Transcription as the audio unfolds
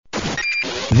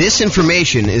This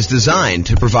information is designed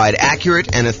to provide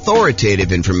accurate and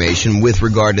authoritative information with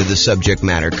regard to the subject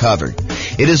matter covered.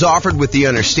 It is offered with the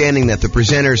understanding that the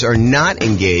presenters are not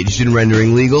engaged in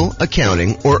rendering legal,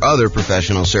 accounting, or other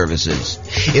professional services.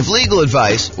 If legal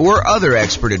advice or other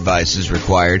expert advice is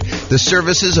required, the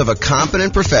services of a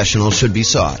competent professional should be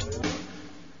sought.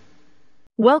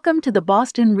 Welcome to the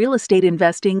Boston Real Estate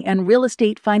Investing and Real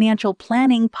Estate Financial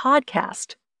Planning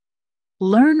podcast.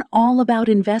 Learn all about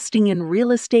investing in real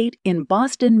estate in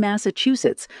Boston,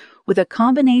 Massachusetts, with a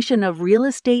combination of real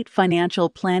estate financial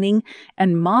planning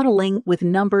and modeling with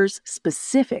numbers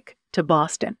specific to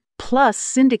Boston, plus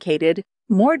syndicated,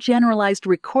 more generalized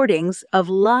recordings of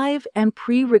live and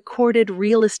pre-recorded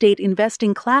real estate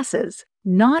investing classes,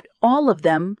 not all of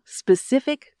them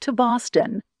specific to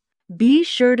Boston. Be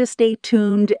sure to stay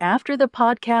tuned after the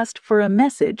podcast for a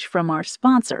message from our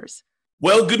sponsors.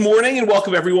 Well, good morning and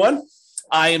welcome, everyone.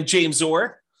 I am James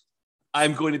Orr.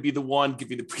 I'm going to be the one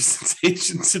giving the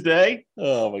presentation today.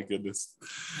 Oh, my goodness.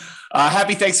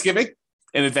 Happy Thanksgiving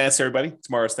in advance, everybody.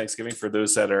 Tomorrow's Thanksgiving for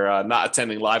those that are not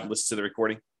attending live and listen to the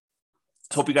recording.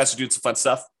 Hope you guys are doing some fun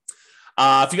stuff.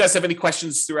 If you guys have any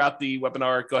questions throughout the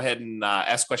webinar, go ahead and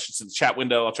ask questions in the chat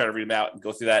window. I'll try to read them out and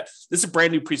go through that. This is a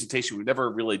brand new presentation. We've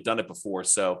never really done it before,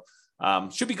 so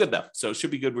should be good, though. So it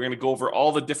should be good. We're going to go over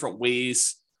all the different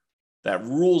ways that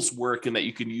rules work and that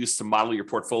you can use to model your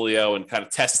portfolio and kind of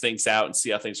test things out and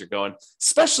see how things are going,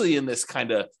 especially in this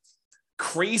kind of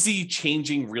crazy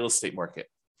changing real estate market.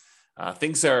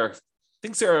 Things are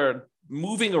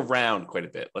moving around quite a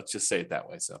bit. Let's just say it that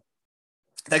way. So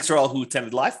thanks for all who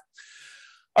attended live.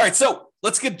 All right, so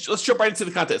let's jump right into the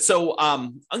content. So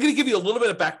I'm going to give you a little bit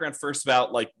of background first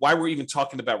about like why we're even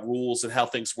talking about rules and how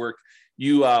things work.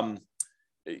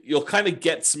 You'll kind of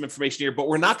get some information here, but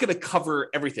we're not going to cover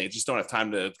everything. I just don't have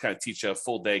time to kind of teach a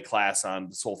full day class on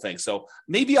this whole thing. So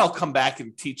maybe I'll come back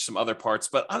and teach some other parts,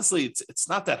 but honestly, it's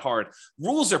not that hard.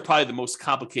 Rules are probably the most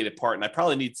complicated part, and I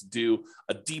probably need to do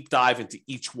a deep dive into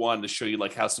each one to show you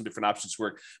like how some different options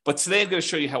work. But today I'm going to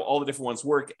show you how all the different ones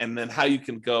work and then how you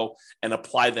can go and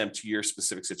apply them to your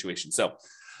specific situation. So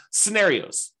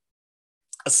scenarios.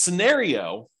 A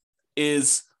scenario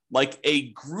is like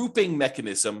a grouping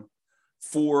mechanism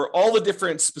for all the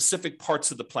different specific parts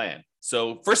of the plan.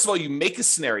 So first of all, you make a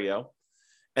scenario.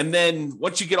 And then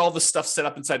once you get all the stuff set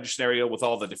up inside your scenario with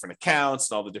all the different accounts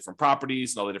and all the different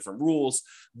properties and all the different rules,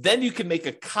 then you can make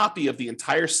a copy of the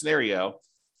entire scenario,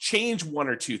 change one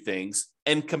or two things,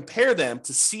 and compare them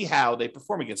to see how they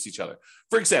perform against each other.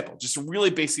 For example, just a really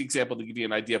basic example to give you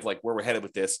an idea of like where we're headed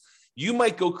with this. You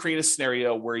might go create a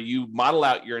scenario where you model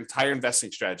out your entire investing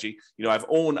strategy. You know,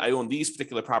 I own these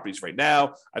particular properties right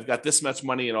now. I've got this much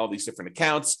money in all these different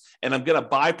accounts, and I'm going to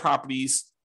buy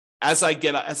properties as I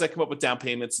come up with down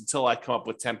payments until I come up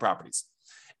with 10 properties.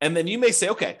 And then you may say,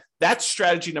 okay, that's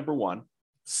strategy number one,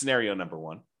 scenario number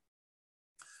one.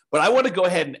 But I want to go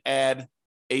ahead and add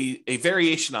a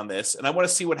variation on this, and I want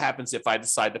to see what happens if I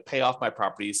decide to pay off my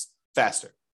properties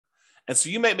faster. And so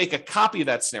you might make a copy of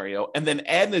that scenario and then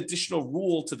add an additional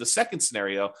rule to the second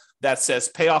scenario that says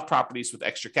pay off properties with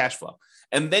extra cash flow.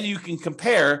 And then you can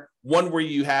compare one where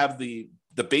you have the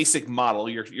basic model,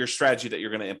 your strategy that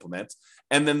you're going to implement,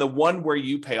 and then the one where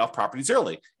you pay off properties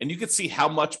early. And you can see how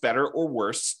much better or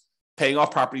worse paying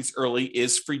off properties early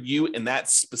is for you in that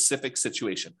specific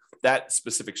situation, that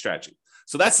specific strategy.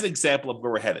 So that's an example of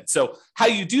where we're headed. So how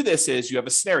you do this is you have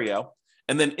a scenario,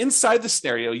 and then inside the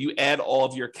scenario, you add all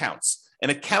of your accounts. And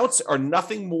accounts are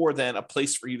nothing more than a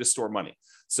place for you to store money.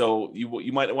 So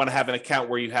you might want to have an account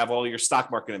where you have all your stock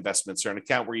market investments, or an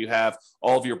account where you have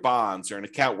all of your bonds, or an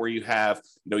account where you have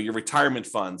your retirement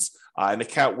funds, an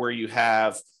account where you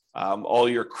have all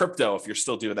your crypto, if you're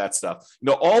still doing that stuff.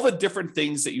 All the different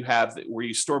things that you have where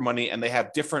you store money, and they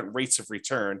have different rates of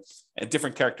return and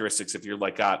different characteristics. If you're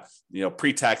like got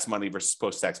pre-tax money versus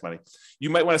post-tax money, you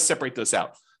might want to separate those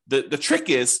out. The trick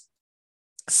is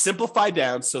simplify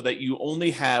down so that you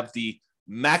only have the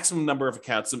maximum number of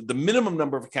accounts, the minimum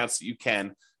number of accounts that you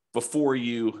can before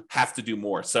you have to do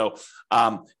more. So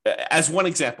as one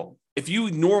example, if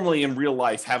you normally in real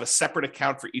life have a separate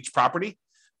account for each property,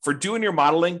 for doing your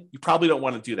modeling, you probably don't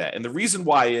want to do that. And the reason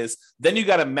why is then you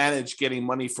got to manage getting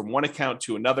money from one account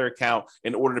to another account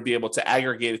in order to be able to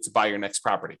aggregate it to buy your next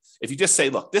property. If you just say,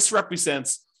 look, this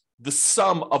represents the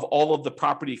sum of all of the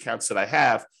property accounts that I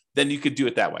have, then you could do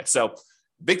it that way. So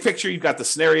big picture, you've got the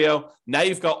scenario. Now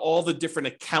you've got all the different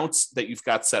accounts that you've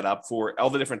got set up for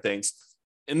all the different things.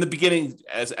 In the beginning,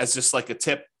 as just like a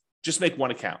tip, just make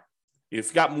one account. If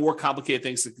you've got more complicated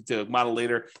things to model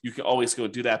later, you can always go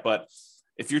do that. But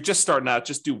if you're just starting out,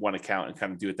 just do one account and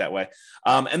kind of do it that way.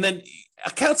 And then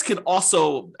accounts can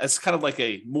also, as kind of like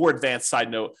a more advanced side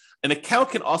note, an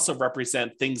account can also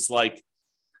represent things like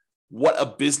what a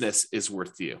business is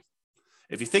worth to you.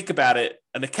 If you think about it,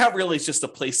 an account really is just a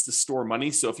place to store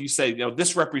money. So if you say,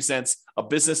 this represents a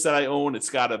business that I own, it's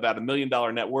got about $1 million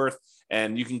net worth,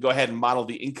 and you can go ahead and model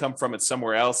the income from it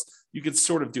somewhere else, you can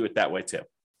sort of do it that way too.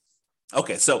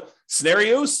 Okay, so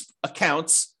scenarios,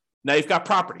 accounts, now you've got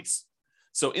properties.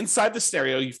 So inside the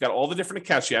scenario, you've got all the different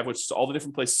accounts you have, which is all the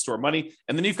different places to store money.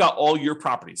 And then you've got all your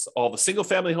properties, all the single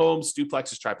family homes,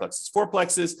 duplexes, triplexes,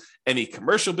 fourplexes, any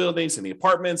commercial buildings, any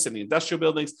apartments, any industrial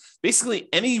buildings, basically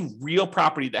any real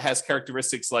property that has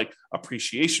characteristics like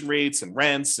appreciation rates and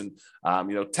rents and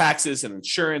taxes and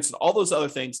insurance and all those other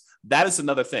things. That is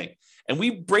another thing. And we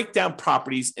break down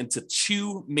properties into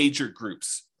two major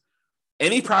groups.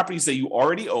 Any properties that you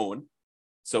already own.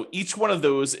 So each one of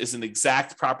those is an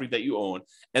exact property that you own.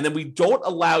 And then we don't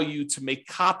allow you to make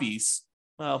copies.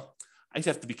 Well, I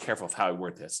have to be careful of how I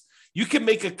word this. You can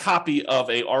make a copy of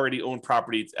a already owned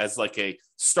property as like a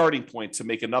starting point to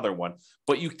make another one,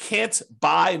 but you can't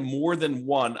buy more than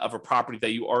one of a property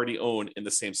that you already own in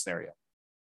the same scenario.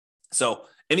 So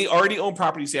any already owned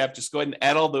properties you have, just go ahead and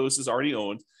add all those as already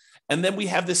owned. And then we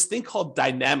have this thing called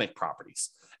dynamic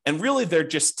properties. And really, they're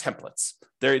just templates.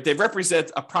 They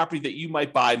represent a property that you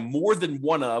might buy more than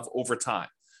one of over time.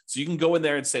 So you can go in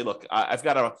there and say, look, I've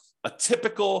got a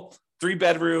typical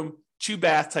 3-bedroom,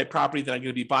 2-bath type property that I'm going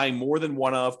to be buying more than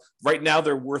one of. Right now,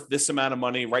 they're worth this amount of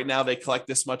money. Right now, they collect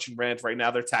this much in rent. Right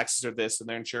now, their taxes are this and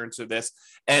their insurance are this.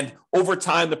 And over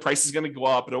time, the price is going to go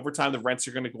up. And over time, the rents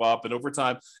are going to go up. And over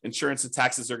time, insurance and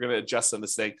taxes are going to adjust on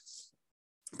this thing.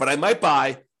 But I might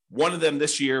buy one of them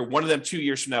this year, one of them 2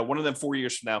 years from now, one of them 4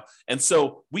 years from now. And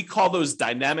so we call those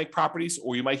dynamic properties,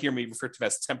 or you might hear me refer to them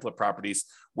as template properties,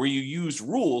 where you use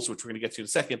rules, which we're going to get to in a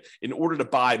second, in order to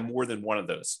buy more than one of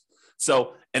those.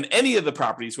 So, and any of the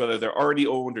properties, whether they're already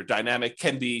owned or dynamic,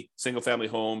 can be single family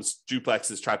homes,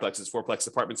 duplexes, triplexes, fourplexes,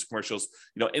 apartments, commercials,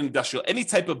 industrial, any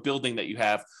type of building that you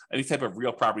have, any type of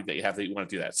real property that you have that you want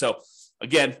to do that. So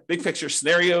again, big picture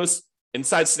scenarios,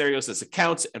 inside scenarios as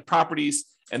accounts and properties.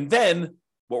 And then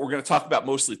what we're going to talk about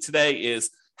mostly today is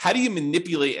how do you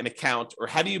manipulate an account or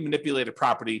how do you manipulate a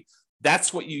property?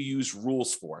 That's what you use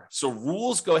rules for. So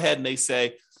rules go ahead and they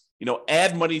say,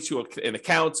 add money to an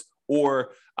account,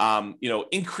 or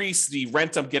increase the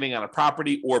rent I'm getting on a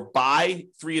property, or buy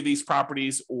 3 of these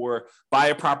properties, or buy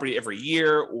a property every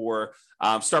year, or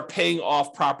start paying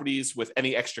off properties with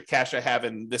any extra cash I have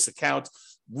in this account.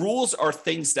 Rules are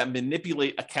things that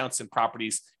manipulate accounts and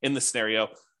properties in the scenario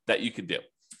that you could do.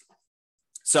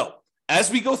 So as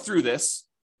we go through this,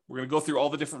 we're going to go through all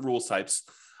the different rules types.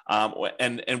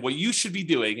 And what you should be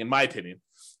doing, in my opinion,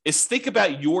 is think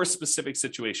about your specific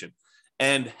situation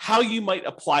and how you might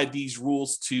apply these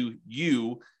rules to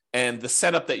you and the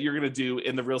setup that you're going to do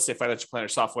in the Real Estate Financial Planner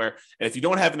software. And if you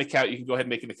don't have an account, you can go ahead and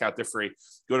make an account. They're free.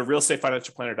 Go to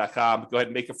realestatefinancialplanner.com, go ahead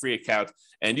and make a free account.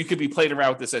 And you could be playing around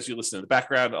with this as you listen in the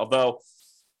background, although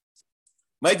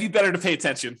might be better to pay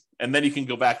attention, and then you can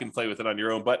go back and play with it on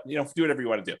your own, but do whatever you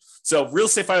want to do. So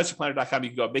realestatefinancialplanner.com, you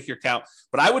can go and make your account,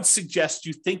 but I would suggest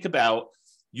you think about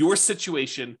your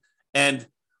situation and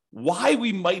why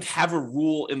we might have a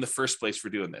rule in the first place for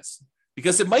doing this,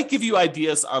 because it might give you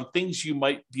ideas on things you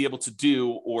might be able to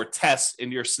do or test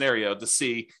in your scenario to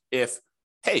see if,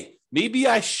 hey, maybe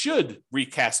I should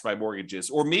recast my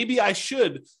mortgages, or maybe I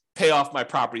should pay off my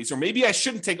properties, or maybe I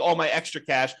shouldn't take all my extra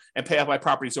cash and pay off my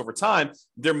properties over time.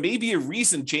 There may be a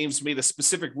reason James made a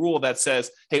specific rule that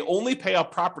says, hey, only pay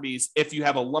off properties if you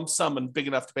have a lump sum and big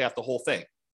enough to pay off the whole thing,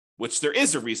 which there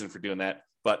is a reason for doing that,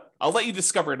 but I'll let you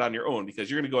discover it on your own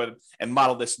because you're going to go ahead and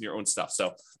model this in your own stuff.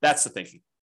 So that's the thinking.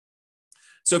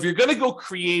 So if you're going to go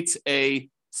create a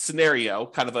scenario,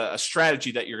 kind of a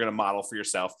strategy that you're going to model for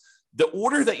yourself, the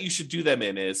order that you should do them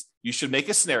in is you should make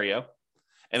a scenario.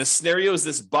 And a scenario is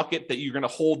this bucket that you're going to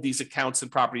hold these accounts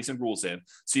and properties and rules in.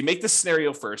 So you make the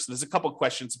scenario first. There's a couple of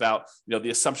questions about the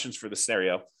assumptions for the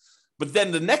scenario. But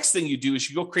then the next thing you do is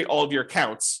you go create all of your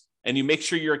accounts and you make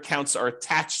sure your accounts are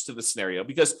attached to the scenario,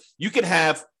 because you can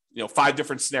have 5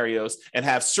 different scenarios and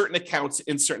have certain accounts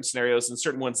in certain scenarios and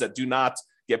certain ones that do not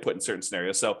get put in certain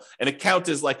scenarios. So an account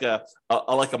is like a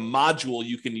module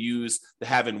you can use to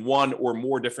have in one or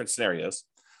more different scenarios.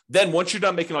 Then once you're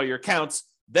done making all your accounts,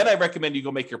 then I recommend you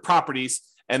go make your properties,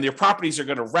 and your properties are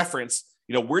going to reference,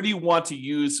 where do you want to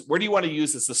use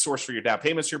as the source for your down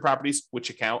payments for your properties, which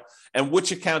account, and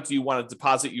which account do you want to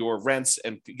deposit your rents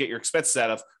and get your expenses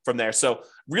out of from there. So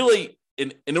really,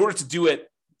 in order to do it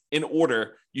in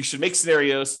order. You should make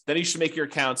scenarios, then you should make your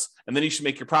accounts, and then you should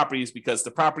make your properties, because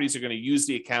the properties are going to use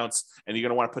the accounts and you're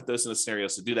going to want to put those in the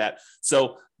scenarios to do that.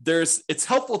 So it's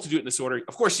helpful to do it in this order.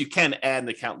 Of course, you can add an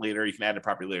account later. You can add a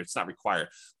property later. It's not required,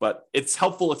 but it's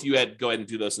helpful if you go ahead and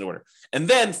do those in order. And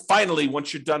then finally,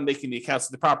 once you're done making the accounts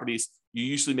of the properties, you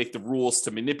usually make the rules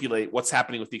to manipulate what's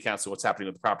happening with the accounts and what's happening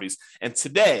with the properties. And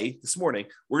this morning,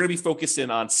 we're going to be focused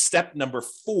in on step number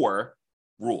 4,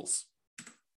 rules.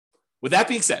 With that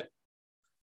being said,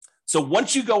 so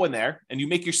once you go in there and you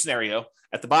make your scenario,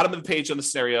 at the bottom of the page on the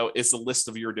scenario is the list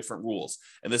of your different rules.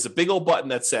 And there's a big old button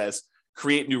that says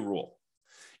create new rule.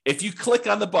 If you click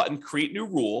on the button, create new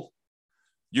rule,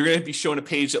 you're going to be shown a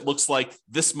page that looks like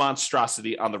this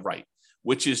monstrosity on the right,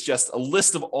 which is just a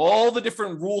list of all the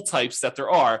different rule types that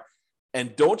there are.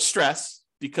 And don't stress,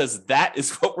 because that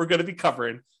is what we're going to be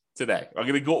covering today. I'm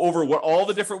going to go over what all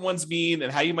the different ones mean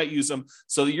and how you might use them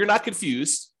so that you're not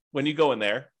confused when you go in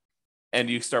there and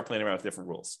you start playing around with different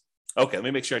rules. Okay, let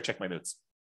me make sure I check my notes.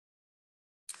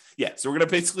 Yeah, so we're going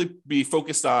to basically be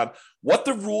focused on what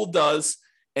the rule does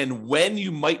and when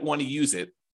you might want to use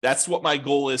it. That's what my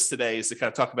goal is today, is to kind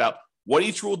of talk about what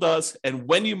each rule does and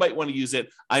when you might want to use it.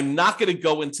 I'm not going to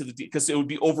go into because it would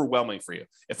be overwhelming for you.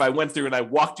 If I went through and I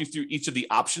walked you through each of the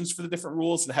options for the different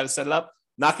rules and how to set it up,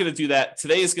 not going to do that.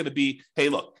 Today is going to be, hey,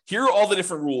 look, here are all the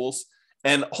different rules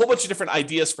and a whole bunch of different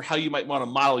ideas for how you might want to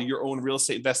model your own real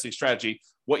estate investing strategy,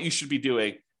 what you should be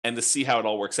doing, and to see how it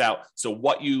all works out. So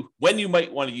when you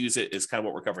might want to use it is kind of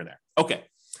what we're covering there. Okay.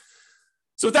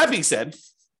 So with that being said,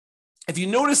 if you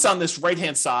notice on this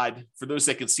right-hand side, for those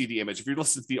that can see the image, if you're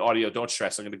listening to the audio, don't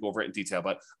stress, I'm going to go over it in detail.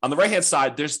 But on the right-hand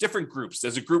side, there's different groups.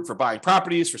 There's a group for buying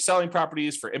properties, for selling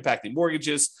properties, for impacting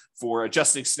mortgages, for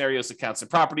adjusting scenarios, accounts,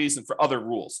 and properties, and for other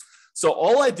rules. So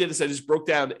all I did is I just broke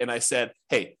down and I said,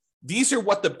 hey, these are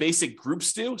what the basic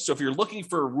groups do. So if you're looking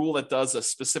for a rule that does a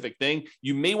specific thing,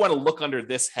 you may want to look under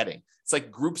this heading. It's like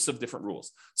groups of different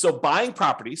rules. So buying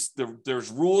properties,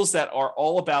 there's rules that are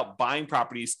all about buying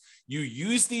properties. You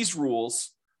use these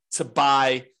rules to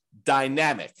buy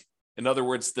dynamic. In other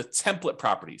words, the template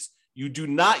properties. You do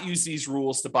not use these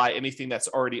rules to buy anything that's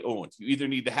already owned. You either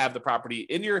need to have the property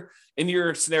in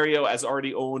your scenario as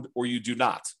already owned, or you do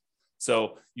not.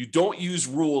 So you don't use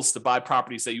rules to buy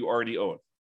properties that you already own.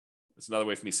 That's another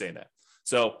way for me saying that.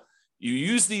 So you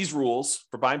use these rules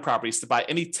for buying properties to buy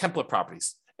any template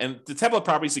properties. And the template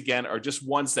properties, again, are just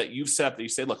ones that you've set up that you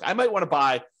say, look, I might want to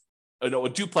buy a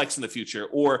duplex in the future,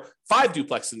 or 5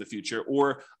 duplexes in the future,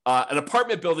 or an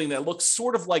apartment building that looks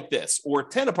sort of like this, or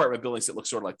 10 apartment buildings that look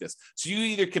sort of like this. So you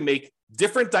either can make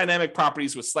different dynamic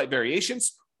properties with slight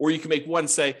variations, or you can make one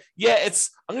say, yeah,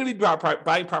 I'm going to be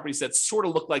buying properties that sort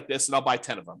of look like this, and I'll buy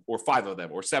 10 of them, or 5 of them,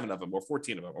 or 7 of them, or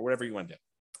 14 of them, or whatever you want to do.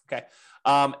 Okay.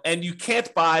 And you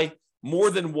can't buy more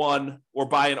than one or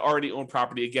buy an already owned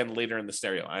property again later in the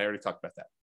scenario. I already talked about that.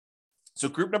 So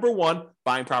group number 1,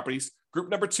 buying properties. Group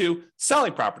number 2,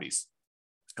 selling properties.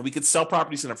 And we could sell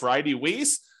properties in a variety of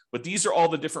ways, but these are all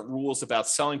the different rules about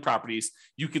selling properties.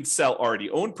 You can sell already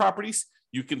owned properties.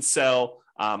 You can sell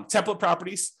template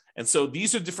properties. And so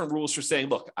these are different rules for saying,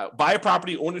 look, buy a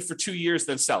property, own it for 2 years,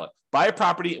 then sell it. Buy a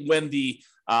property when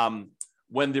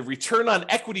the return on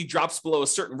equity drops below a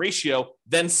certain ratio,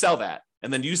 then sell that,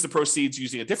 and then use the proceeds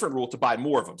using a different rule to buy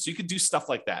more of them. So you could do stuff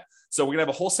like that. So we're going to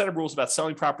have a whole set of rules about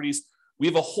selling properties. We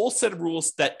have a whole set of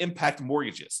rules that impact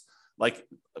mortgages, like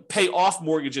pay off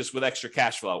mortgages with extra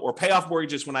cash flow, or pay off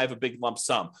mortgages when I have a big lump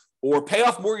sum, or pay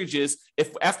off mortgages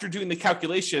if after doing the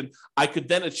calculation, I could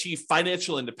then achieve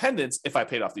financial independence if I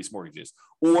paid off these mortgages,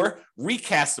 or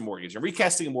recast a mortgage. And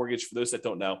recasting a mortgage, for those that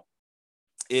don't know,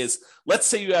 is, let's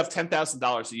say you have $10,000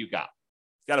 that you got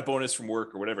a bonus from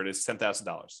work or whatever it is,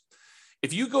 $10,000.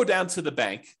 If you go down to the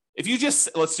bank,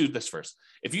 let's do this first.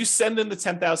 If you send in the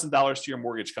 $10,000 to your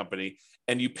mortgage company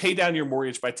and you pay down your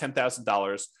mortgage by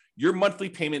 $10,000, your monthly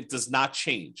payment does not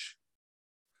change.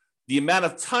 The amount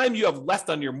of time you have left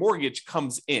on your mortgage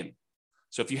comes in.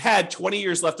 So if you had 20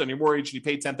 years left on your mortgage and you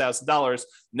paid $10,000,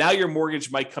 now your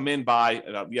mortgage might come in by,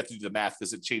 you have to do the math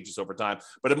because it changes over time,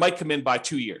 but it might come in by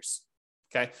 2 years.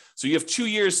 Okay. So you have 2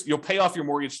 years, you'll pay off your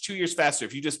mortgage 2 years faster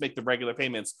if you just make the regular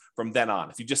payments from then on,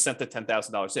 if you just sent the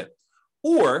 $10,000 in.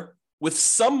 Or with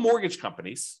some mortgage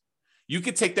companies, you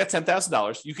could take that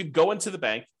 $10,000, you could go into the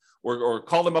bank or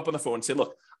call them up on the phone and say,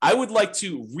 look, I would like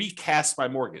to recast my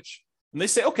mortgage. And they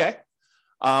say, okay,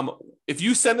 if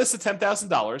you send us the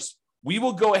 $10,000, we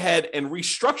will go ahead and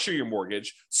restructure your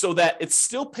mortgage so that it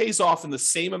still pays off in the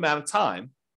same amount of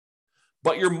time,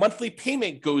 but your monthly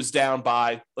payment goes down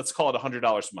by, let's call it $100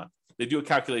 a month. They do a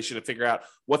calculation to figure out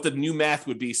what the new math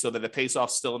would be so that it pays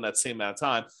off still in that same amount of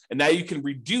time. And now you can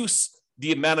reduce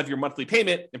the amount of your monthly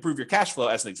payment, improve your cash flow,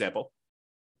 as an example,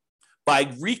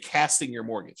 by recasting your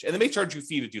mortgage. And they may charge you a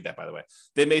fee to do that, by the way.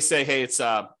 They may say, hey, it's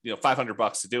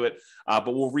 $500 to do it,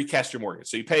 but we'll recast your mortgage.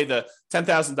 So you pay the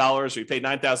 $10,000 or you pay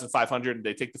 $9,500 and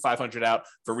they take the $500 out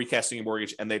for recasting your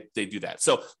mortgage, and they do that.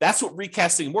 So that's what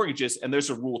recasting a mortgage is, and there's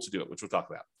a rule to do it, which we'll talk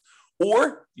about.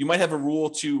 Or you might have a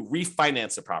rule to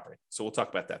refinance a property. So we'll talk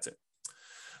about that too.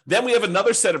 Then we have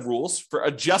another set of rules for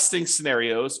adjusting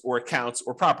scenarios or accounts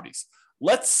or properties.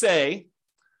 Let's say,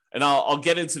 and I'll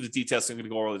get into the details, so I'm going to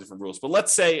go over all the different rules. But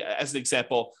let's say, as an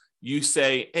example, you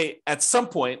say, hey, at some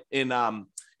point in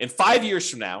 5 years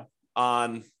from now,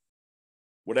 on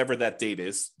whatever that date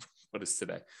is, what is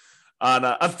today?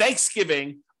 On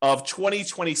Thanksgiving of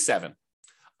 2027,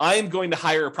 I am going to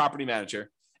hire a property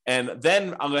manager, and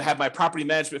then I'm going to have my property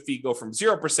management fee go from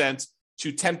 0%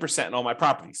 to 10% in all my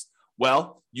properties.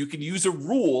 Well, you can use a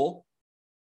rule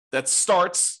that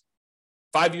starts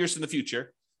 5 years in the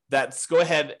future that's go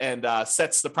ahead and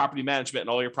sets the property management and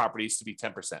all your properties to be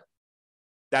 10%.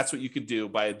 That's what you can do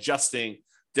by adjusting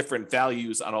different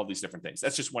values on all these different things.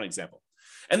 That's just one example.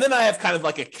 And then I have kind of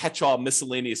like a catch-all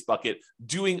miscellaneous bucket,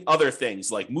 doing other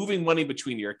things like moving money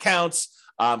between your accounts,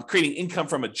 creating income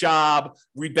from a job,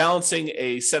 rebalancing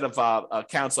a set of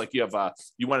accounts, like you want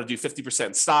to do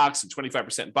 50% stocks and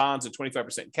 25% bonds and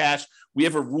 25% cash. We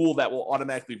have a rule that will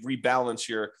automatically rebalance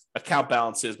your account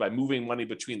balances by moving money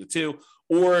between the two.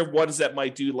 Or ones that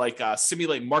might do like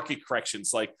simulate market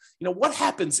corrections. Like, what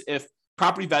happens if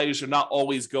property values are not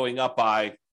always going up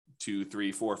by 2,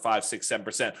 3, 4, 5, 6,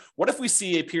 7%? What if we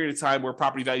see a period of time where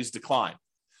property values decline?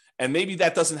 And maybe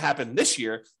that doesn't happen this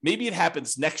year. Maybe it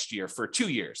happens next year for 2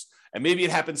 years. And maybe it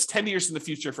happens 10 years in the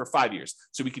future for 5 years.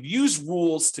 So we could use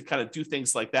rules to kind of do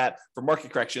things like that for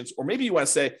market corrections. Or maybe you want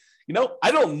to say,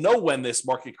 I don't know when this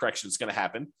market correction is going to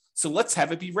happen, so let's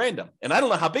have it be random. And I don't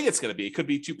know how big it's going to be. It could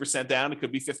be 2% down. It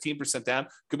could be 15% down. It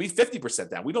could be 50%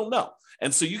 down. We don't know.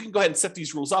 And so you can go ahead and set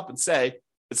these rules up and say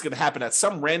it's going to happen at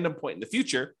some random point in the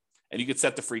future, and you could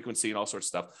set the frequency and all sorts of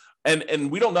stuff.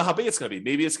 And we don't know how big it's going to be.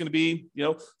 Maybe it's going to be,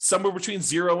 somewhere between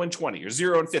 0 and 20 or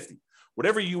 0 and 50,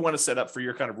 whatever you want to set up for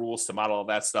your kind of rules to model all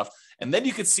that stuff. And then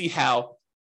you can see how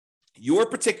your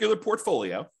particular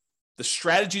portfolio, the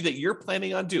strategy that you're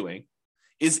planning on doing,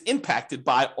 is impacted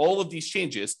by all of these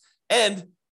changes. And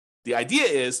the idea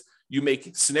is you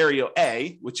make scenario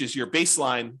A, which is your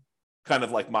baseline kind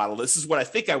of like model. This is what I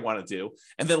think I want to do.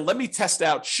 And then let me test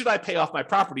out, should I pay off my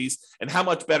properties and how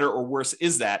much better or worse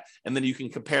is that? And then you can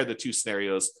compare the two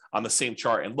scenarios on the same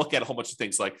chart and look at a whole bunch of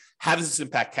things like, how does this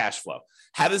impact cash flow?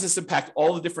 How does this impact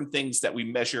all the different things that we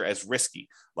measure as risky,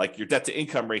 like your debt to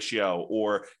income ratio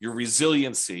or your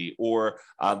resiliency or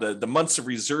the months of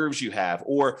reserves you have,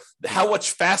 or how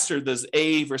much faster does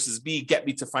A versus B get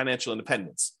me to financial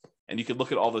independence? And you can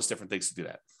look at all those different things to do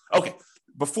that. Okay.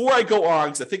 Before I go on,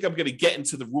 because I think I'm going to get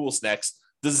into the rules next,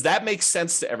 does that make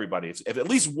sense to everybody? If at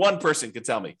least one person can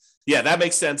tell me, yeah, that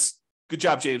makes sense. Good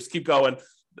job, James. Keep going.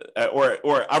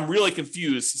 Or I'm really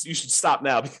confused. You should stop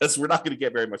now because we're not going to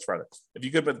get very much further. If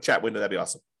you could put the chat window, that'd be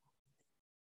awesome.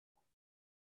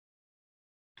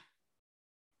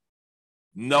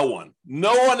 No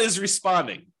one is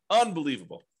responding.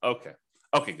 Unbelievable. Okay,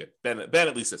 good. Ben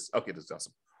at least is. Okay, this is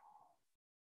awesome.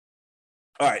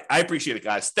 All right, I appreciate it,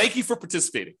 guys. Thank you for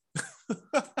participating.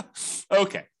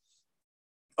 Okay.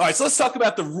 All right, so let's talk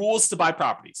about the rules to buy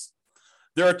properties.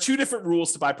 There are two different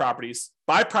rules to buy properties.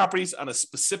 Buy properties on a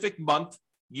specific month,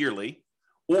 yearly,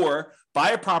 or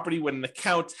buy a property when an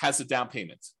account has a down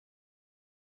payment.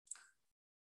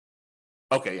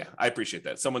 Okay, yeah, I appreciate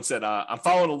that. Someone said, I'm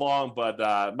following along,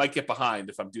 but might get behind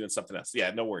if I'm doing something else.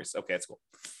 Yeah, no worries. Okay, that's cool.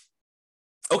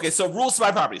 Okay, so rules to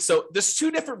buy properties. So there's two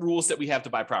different rules that we have to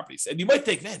buy properties. And you might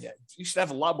think, man, you should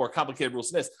have a lot more complicated rules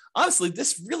than this. Honestly,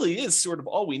 this really is sort of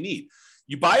all we need.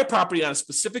 You buy a property on a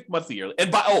specific monthly year.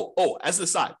 And as an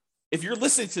aside, if you're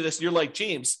listening to this and you're like,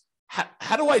 James,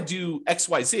 how do I do X,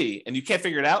 Y, Z? And you can't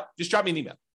figure it out, just drop me an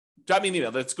email. Drop me an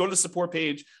email. Let's go to the support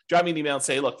page, drop me an email and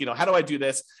say, look, how do I do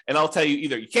this? And I'll tell you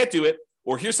either you can't do it,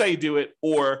 or here's how you do it,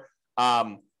 or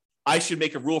I should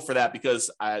make a rule for that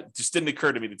because it just didn't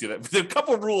occur to me to do that. But a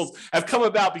couple of rules have come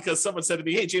about because someone said to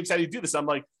me, hey, James, how do you do this? I'm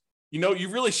like, you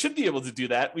really should be able to do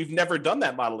that. We've never done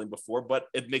that modeling before, but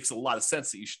it makes a lot of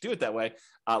sense that you should do it that way.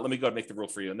 Let me go and make the rule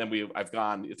for you. And then I've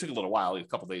gone, it took a little while, a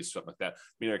couple of days, something like that.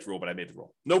 We didn't make the rule, but I made the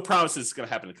rule. No promises it's going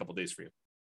to happen in a couple of days for you.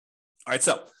 All right,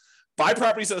 so buy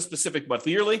properties on a specific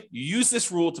monthly, yearly. You use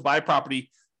this rule to buy property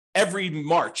every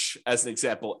March, as an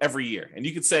example, every year. And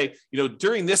you could say,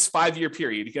 during this 5-year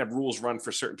period, you can have rules run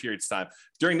for certain periods of time.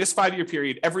 During this 5-year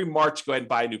period, every March, go ahead and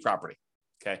buy a new property.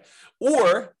 Okay.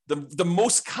 Or the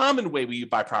most common way we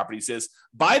buy properties is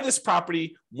buy this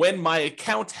property when my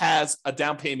account has a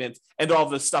down payment and all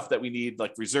the stuff that we need,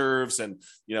 like reserves and,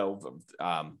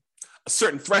 a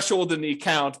certain threshold in the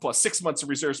account, plus 6 months of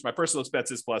reserves for my personal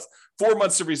expenses, plus 4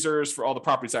 months of reserves for all the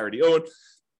properties I already own,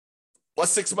 plus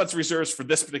 6 months of reserves for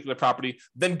this particular property.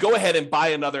 Then go ahead and buy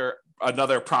another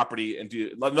property and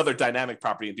do another dynamic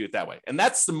property and do it that way. And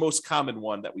that's the most common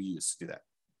one that we use to do that.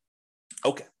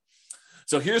 Okay.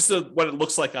 So here's what it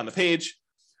looks like on the page.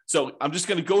 So I'm just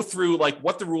going to go through like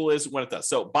what the rule is when it does.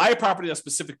 So buy a property in a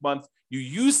specific month. You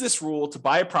use this rule to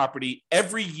buy a property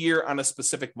every year on a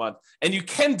specific month. And you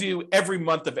can do every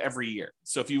month of every year.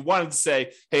 So if you wanted to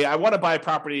say, hey, I want to buy a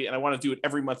property and I want to do it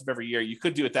every month of every year, you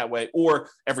could do it that way, or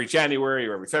every January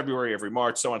or every February, every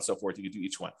March, so on and so forth. You could do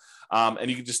each one. And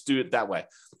you can just do it that way.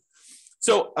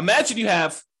 So imagine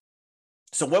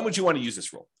so when would you want to use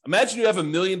this rule? Imagine you have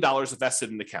 $1 million invested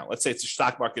in an account. Let's say it's a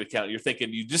stock market account. You're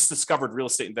thinking you just discovered real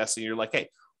estate investing. You're like, hey,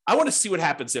 I want to see what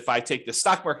happens if I take the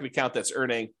stock market account that's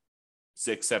earning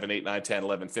 6, 7, 8, 9, 10,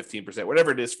 11, 15%,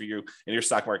 whatever it is for you in your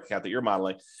stock market account that you're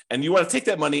modeling. And you want to take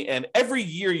that money and every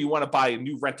year you want to buy a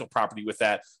new rental property with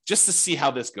that just to see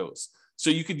how this goes. So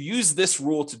you could use this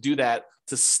rule to do that,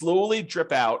 to slowly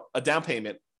drip out a down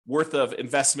payment worth of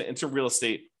investment into real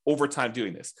estate over time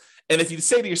doing this. And if you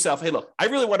say to yourself, hey, look, I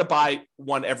really want to buy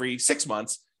one every 6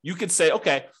 months, you could say,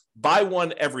 okay, buy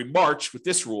one every March with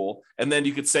this rule. And then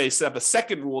you could set up a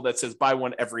second rule that says buy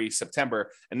one every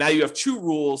September. And now you have 2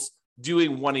 rules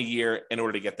doing one a year in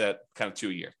order to get that kind of 2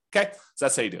 a year. Okay. So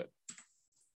that's how you do it.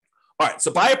 All right.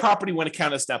 So buy a property when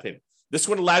account has down payment. This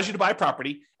one allows you to buy a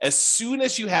property as soon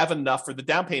as you have enough for the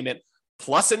down payment,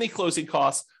 plus any closing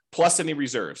costs, plus any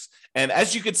reserves. And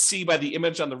as you can see by the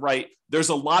image on the right, there's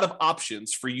a lot of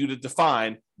options for you to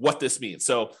define what this means.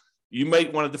 So you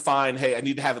might want to define, hey, I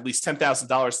need to have at least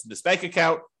 $10,000 in this bank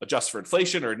account, adjust for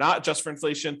inflation or not adjust for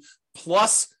inflation,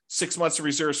 plus 6 months of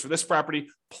reserves for this property,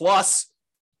 plus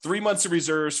 3 months of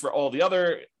reserves for all the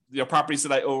other properties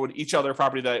that I own, each other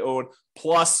property that I own,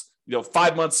 plus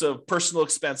 5 months of personal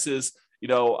expenses,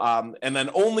 and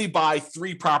then only buy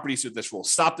 3 properties with this rule.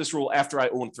 Stop this rule after I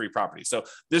own 3 properties. So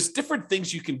there's different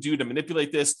things you can do to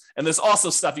manipulate this. And there's also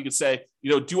stuff you could say,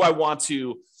 do I want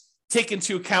to take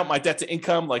into account my debt to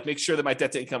income, like make sure that my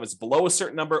debt to income is below a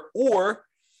certain number? Or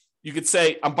you could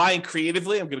say, I'm buying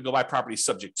creatively. I'm going to go buy properties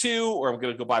subject to, or I'm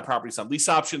going to go buy properties on lease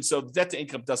options. So the debt to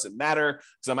income doesn't matter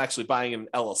because I'm actually buying an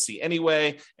LLC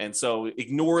anyway. And so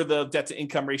ignore the debt to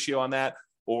income ratio on that,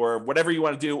 or whatever you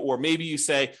want to do. Or maybe you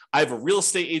say, I have a real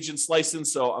estate agent's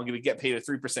license, so I'm going to get paid a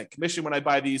 3% commission when I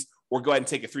buy these, or go ahead and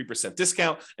take a 3%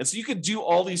 discount. And so you could do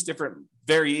all these different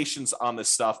variations on this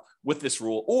stuff with this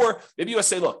rule. Or maybe you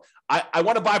say, look, I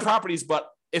want to buy properties, but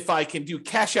if I can do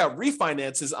cash out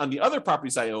refinances on the other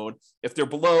properties I own, if they're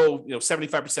below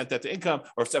 75% debt to income,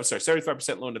 or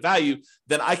 75% loan to value,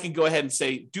 then I can go ahead and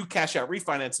say, do cash out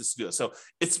refinances to do it. So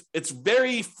it's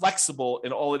very flexible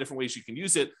in all the different ways you can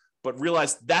use it, but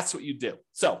realize that's what you do.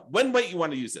 So when might you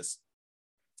want to use this?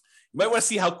 You might want to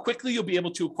see how quickly you'll be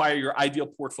able to acquire your ideal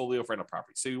portfolio of rental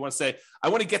property. So you want to say, I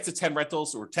want to get to 10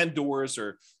 rentals or 10 doors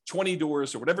or 20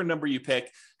 doors or whatever number you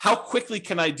pick. How quickly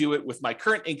can I do it with my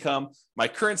current income, my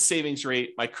current savings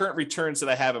rate, my current returns that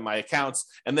I have in my accounts?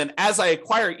 And then as I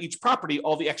acquire each property,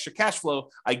 all the extra cash flow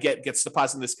I get gets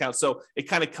deposited in this account. So it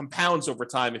kind of compounds over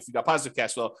time if you got positive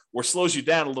cash flow, or slows you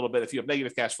down a little bit if you have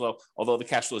negative cash flow, although the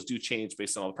cash flows do change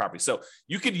based on all the properties. So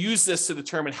you could use this to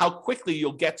determine how quickly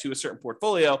you'll get to a certain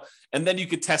portfolio. And then you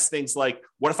could test things like,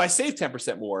 what if I save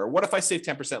 10% more? Or what if I save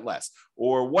 10% less?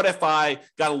 Or what if I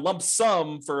got a lump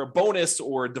sum for a bonus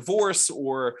or a divorce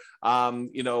or,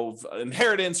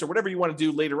 inheritance or whatever you want to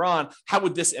do later on? How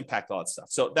would this impact all that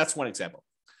stuff? So that's one example.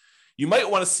 You might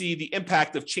want to see the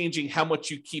impact of changing how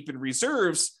much you keep in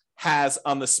reserves has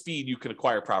on the speed you can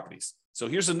acquire properties. So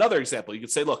here's another example. You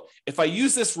could say, look, if I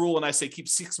use this rule and I say keep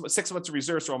six months of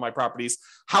reserves for all my properties,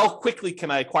 how quickly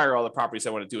can I acquire all the properties I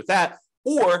want to do with that?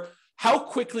 Or how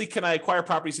quickly can I acquire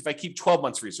properties if I keep 12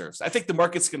 months reserves? I think the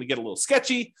market's going to get a little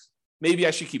sketchy. Maybe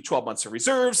I should keep 12 months of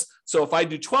reserves. So if I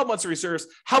do 12 months of reserves,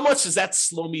 how much does that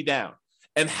slow me down?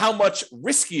 And how much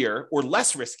riskier or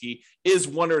less risky is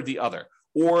one or the other?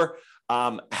 Or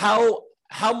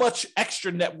how much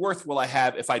extra net worth will I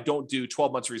have if I don't do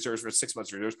 12 months of reserves versus 6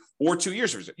 months of reserves or 2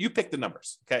 years of reserves? You pick the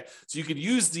numbers, okay? So you could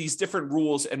use these different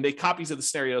rules and make copies of the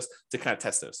scenarios to kind of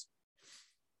test those.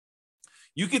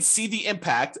 You could see the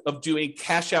impact of doing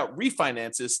cash out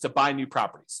refinances to buy new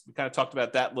properties. We kind of talked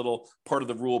about that little part of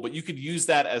the rule, but you could use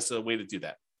that as a way to do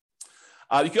that.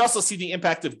 You can also see the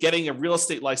impact of getting a real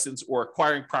estate license or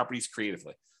acquiring properties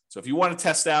creatively. So if you want to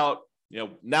test out,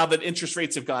 Now that interest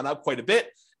rates have gone up quite a bit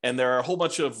and there are a whole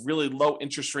bunch of really low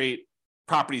interest rate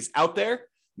properties out there,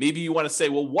 maybe you want to say,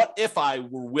 well, what if I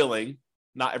were willing,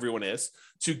 not everyone is,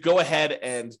 to go ahead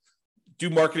and do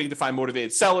marketing to find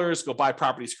motivated sellers, go buy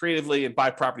properties creatively and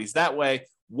buy properties that way?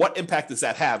 What impact does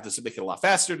that have? Does it make it a lot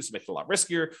faster? Does it make it a lot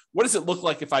riskier? What does it look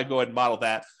like if I go ahead and model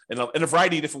that in a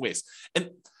variety of different ways?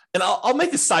 And I'll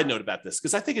make a side note about this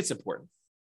because I think it's important.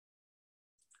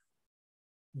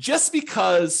 Just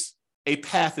because a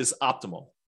path is optimal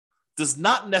does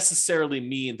not necessarily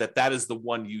mean that that is the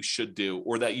one you should do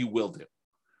or that you will do,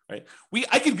 right?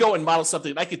 I could go and model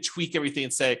something and I could tweak everything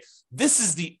and say, this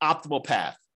is the optimal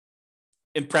path,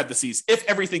 in parentheses, if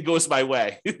everything goes my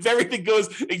way, if everything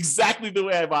goes exactly the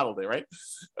way I modeled it, right?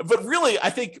 But really, I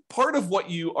think part of what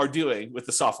you are doing with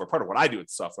the software, part of what I do with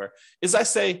the software, is I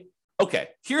say, okay,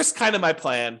 here's kind of my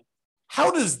plan. How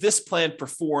does this plan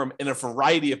perform in a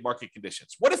variety of market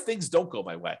conditions? What if things don't go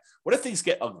my way? What if things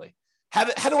get ugly? How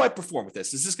do I perform with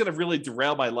this? Is this going to really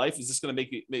derail my life? Is this going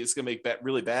to make that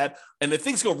really bad? And if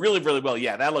things go really, really well,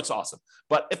 yeah, that looks awesome.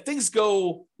 But if things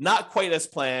go not quite as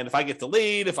planned, if I get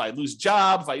delayed, if I lose a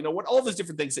job, if I, what all those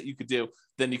different things that you could do,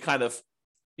 then you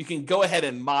can go ahead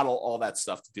and model all that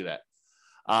stuff to do that.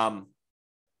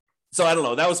 So I don't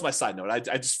know. That was my side note. I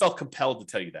just felt compelled to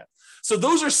tell you that. So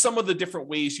those are some of the different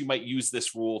ways you might use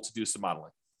this rule to do some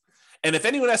modeling. And if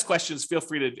anyone has questions, feel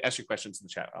free to ask your questions in the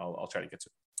chat. I'll try to get to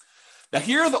it. Now,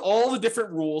 here are all the different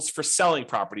rules for selling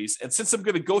properties. And since I'm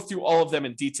going to go through all of them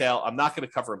in detail, I'm not going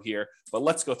to cover them here, but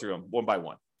let's go through them one by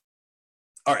one.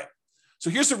 All right. So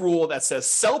here's a rule that says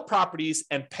sell properties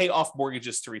and pay off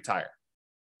mortgages to retire.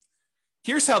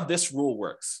 Here's how this rule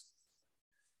works.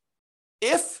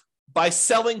 If by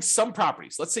selling some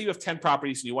properties, let's say you have 10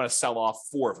 properties and you want to sell off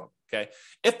 4 of them, okay?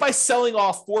 If by selling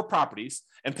off 4 properties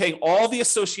and paying all the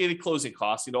associated closing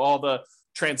costs, all the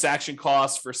transaction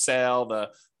costs for sale, the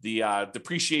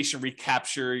depreciation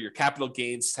recapture, your capital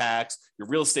gains tax, your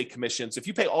real estate commissions. If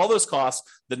you pay all those costs,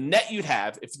 the net you'd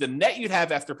have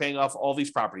after paying off all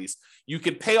these properties, you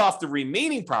can pay off the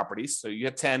remaining properties. So you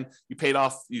have 10, you paid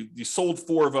off, you sold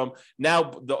 4 of them.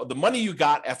 Now the money you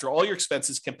got after all your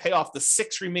expenses can pay off the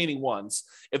 6 remaining ones.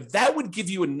 If that would give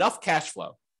you enough cash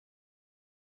flow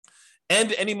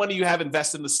and any money you have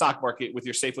invested in the stock market with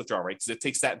your safe withdrawal rate, because it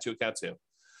takes that into account too,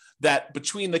 that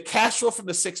between the cash flow from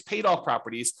the 6 paid off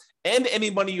properties and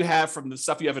any money you have from the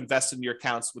stuff you have invested in your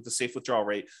accounts with the safe withdrawal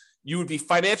rate, you would be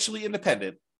financially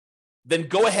independent. Then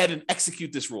go ahead and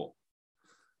execute this rule.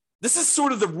 This is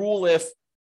sort of the rule if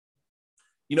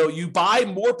you buy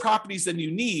more properties than you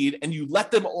need and you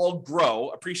let them all grow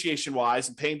appreciation wise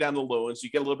and paying down the loans, you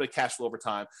get a little bit of cash flow over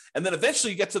time. And then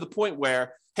eventually you get to the point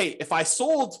where, hey, if I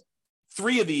sold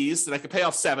 3 of these, then I could pay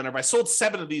off 7. Or if I sold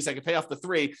 7 of these, I could pay off the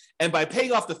 3. And by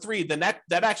paying off the 3, then that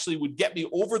actually would get me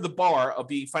over the bar of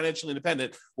being financially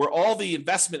independent, where all the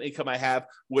investment income I have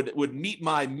would meet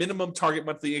my minimum target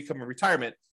monthly income in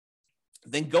retirement.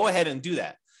 Then go ahead and do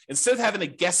that. Instead of having to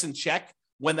guess and check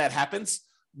when that happens,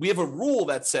 we have a rule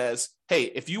that says, hey,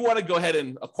 if you want to go ahead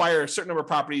and acquire a certain number of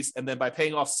properties, and then by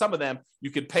paying off some of them, you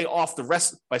could pay off the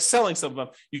rest. By selling some of them,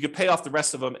 you could pay off the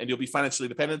rest of them and you'll be financially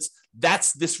independent.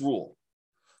 That's this rule.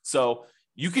 So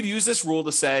you could use this rule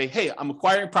to say, hey, I'm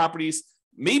acquiring properties.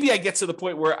 Maybe I get to the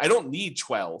point where I don't need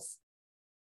 12,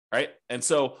 right? And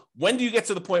so when do you get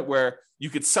to the point where you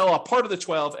could sell a part of the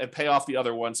 12 and pay off the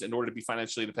other ones in order to be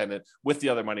financially independent with the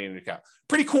other money in your account?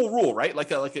 Pretty cool rule, right? Like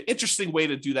an interesting way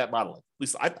to do that modeling. At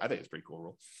least I think it's a pretty cool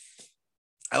rule.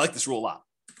 I like this rule a lot.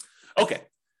 Okay,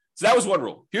 so that was one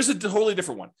rule. Here's a totally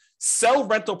different one. Sell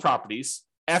rental properties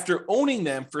after owning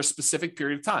them for a specific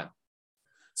period of time.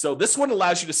 So this one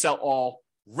allows you to sell all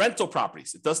rental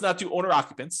properties. It does not do owner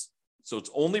occupants. So it's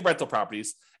only rental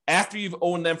properties after you've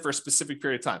owned them for a specific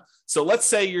period of time. So let's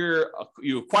say you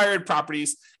acquired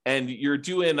properties and you're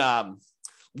doing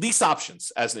lease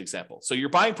options as an example. So you're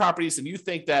buying properties and you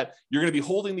think that you're going to be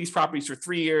holding these properties for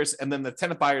 3 years and then the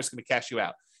tenant buyer is going to cash you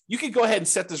out. You can go ahead and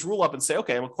set this rule up and say,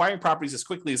 okay, I'm acquiring properties as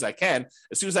quickly as I can.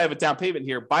 As soon as I have a down payment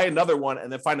here, buy another one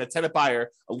and then find a tenant buyer,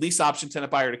 a lease option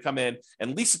tenant buyer to come in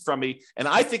and lease it from me. And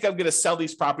I think I'm going to sell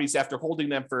these properties after holding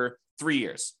them for 3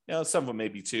 years. Some of them may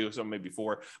be 2, some may be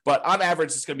 4, but on average,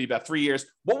 it's going to be about 3 years.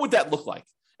 What would that look like?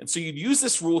 And so you'd use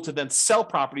this rule to then sell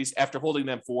properties after holding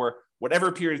them for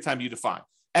whatever period of time you define,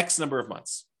 X number of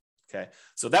months. Okay.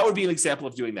 So that would be an example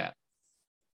of doing that.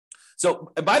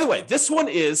 So, and by the way, this one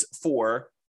is for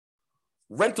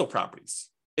rental properties.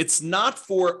 It's not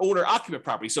for owner occupant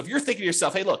properties. So if you're thinking to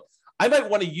yourself, hey, look, I might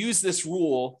want to use this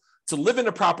rule to live in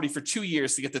a property for 2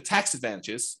 years to get the tax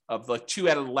advantages of like 2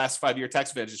 out of the last 5 year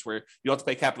tax advantages where you don't have to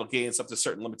pay capital gains up to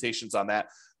certain limitations on that.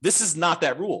 This is not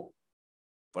that rule.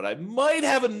 but I might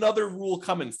have another rule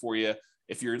coming for you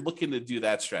if you're looking to do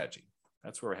that strategy.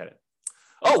 That's where we're headed.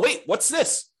 Oh, wait, what's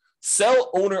this? Sell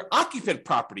owner-occupant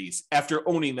properties after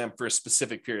owning them for a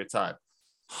specific period of time.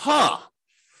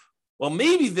 Well,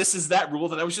 maybe this is that rule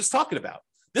that I was just talking about.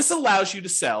 This allows you to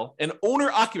sell an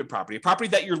owner-occupant property, a property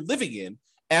that you're living in,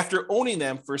 after owning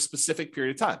them for a specific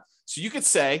period of time. So you could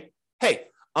say, hey,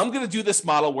 I'm going to do this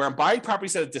model where I'm buying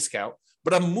properties at a discount,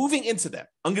 but I'm moving into them.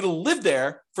 I'm going to live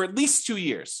there for at least 2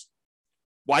 years.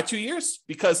 Why 2 years?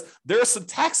 Because there are some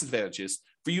tax advantages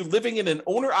for you living in an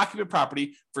owner-occupant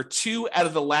property for 2 out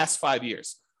of the last 5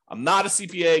 years. I'm not a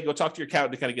CPA. Go talk to your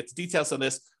accountant to kind of get the details on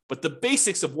this. But the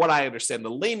basics of what I understand, the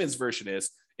layman's version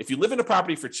is, if you live in a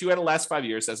property for 2 out of the last 5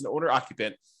 years as an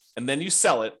owner-occupant, and then you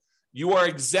sell it, you are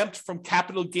exempt from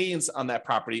capital gains on that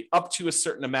property up to a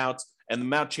certain amount, and the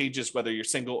amount changes whether you're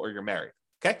single or you're married.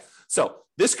 Okay, so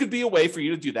this could be a way for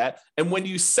you to do that. And when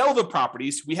you sell the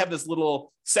properties, we have this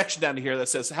little section down here that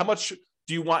says, how much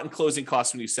do you want in closing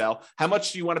costs when you sell? How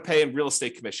much do you want to pay in real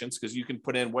estate commissions? Because you can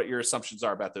put in what your assumptions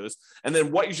are about those. And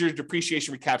then what is your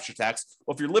depreciation recapture tax?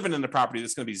 Well, if you're living in the property,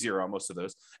 that's going to be zero on most of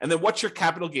those. And then what's your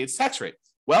capital gains tax rate?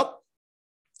 Well,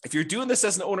 if you're doing this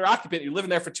as an owner occupant, you're living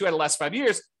there for 2 out of the last 5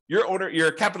 years,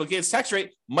 your capital gains tax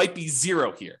rate might be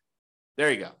zero here.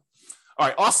 There you go. All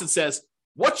right. Austin says,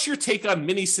 what's your take on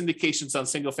mini syndications on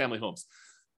single family homes?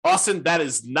 Austin, that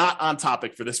is not on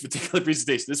topic for this particular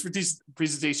presentation. This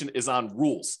presentation is on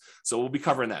rules. So we'll be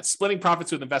covering that. Splitting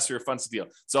profits with investor or funds deal.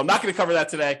 So I'm not going to cover that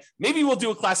today. Maybe we'll do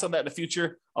a class on that in the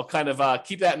future. I'll kind of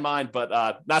keep that in mind, but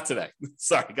not today.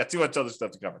 Sorry, got too much other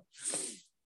stuff to cover.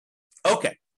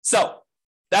 Okay, so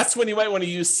that's when you might want to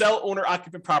use sell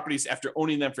owner-occupant properties after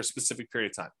owning them for a specific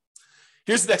period of time.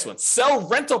 Here's the next one. Sell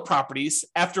rental properties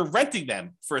after renting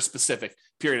them for a specific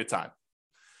period of time.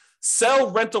 Sell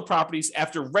rental properties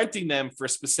after renting them for a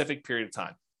specific period of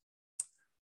time.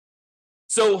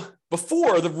 So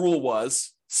before, the rule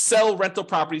was sell rental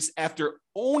properties after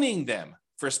owning them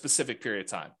for a specific period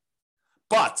of time.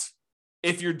 But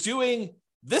if you're doing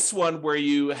this one where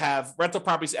you have rental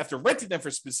properties after renting them for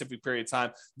a specific period of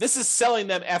time, this is selling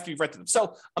them after you've rented them.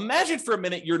 So imagine for a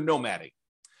minute you're nomading,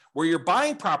 where you're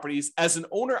buying properties as an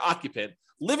owner-occupant,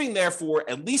 living there for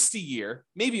at least a year,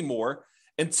 maybe more,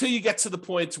 until you get to the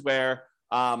point where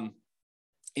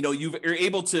you're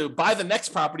able to buy the next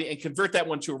property and convert that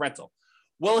one to a rental.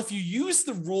 Well, if you use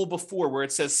the rule before where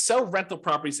it says sell rental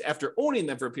properties after owning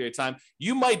them for a period of time,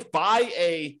 you might buy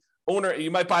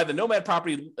the nomad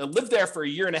property, live there for a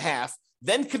year and a half,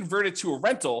 then convert it to a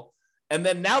rental. And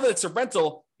then now that it's a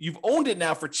rental, you've owned it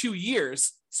now for 2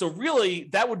 years. So really,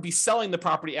 that would be selling the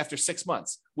property after 6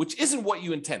 months, which isn't what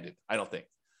you intended, I don't think.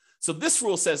 So this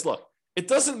rule says, look, it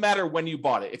doesn't matter when you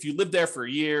bought it. If you lived there for a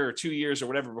year or 2 years or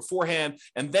whatever beforehand,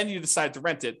 and then you decide to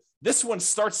rent it, this one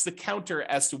starts the counter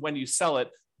as to when you sell it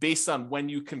based on when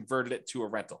you converted it to a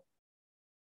rental.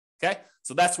 Okay,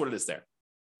 so that's what it is there.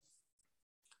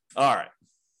 All right.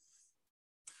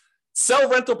 Sell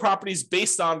rental properties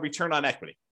based on return on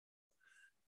equity.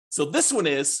 So this one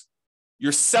is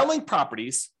you're selling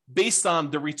properties based on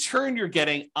the return you're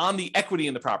getting on the equity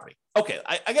in the property. Okay,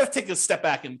 I got to take a step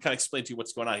back and kind of explain to you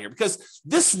what's going on here, because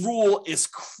this rule is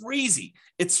crazy.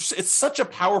 It's such a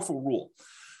powerful rule.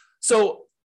 So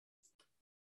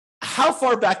how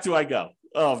far back do I go?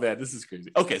 Oh man, this is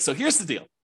crazy. Okay, so here's the deal.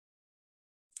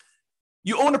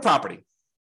 You own a property,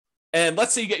 and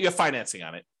let's say you have financing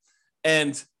on it,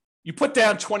 and you put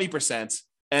down 20%,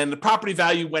 and the property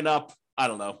value went up,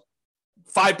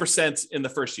 5% in the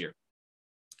first year.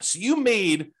 So you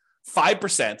made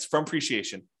 5% from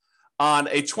appreciation on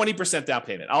a 20% down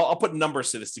payment. I'll put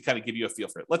numbers to this to kind of give you a feel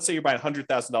for it. Let's say you're buying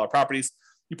 $100,000 properties.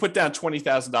 You put down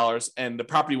 $20,000 and the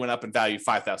property went up in value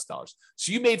 $5,000.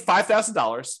 So you made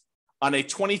 $5,000 on a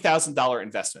 $20,000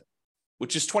 investment,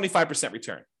 which is 25%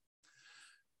 return.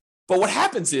 But what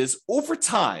happens is over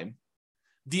time,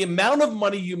 the amount of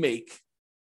money you make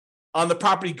on the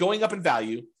property going up in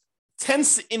value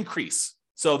tends to increase.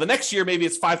 So the next year, maybe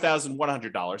it's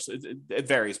 $5,100. It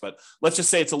varies, but let's just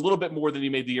say it's a little bit more than you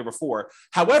made the year before.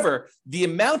 However, the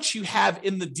amount you have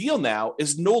in the deal now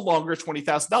is no longer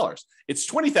 $20,000. It's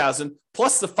 $20,000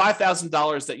 plus the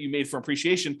 $5,000 that you made from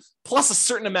appreciation, plus a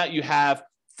certain amount you have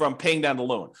from paying down the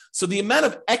loan. So the amount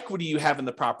of equity you have in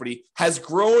the property has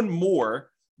grown more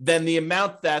than the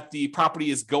amount that the property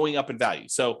is going up in value.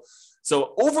 So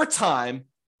over time,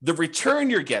 the return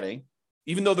you're getting,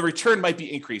 even though the return might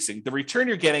be increasing, the return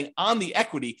you're getting on the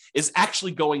equity is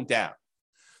actually going down.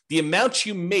 The amount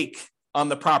you make on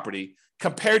the property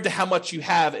compared to how much you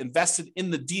have invested in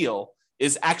the deal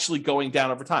is actually going down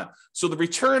over time. So the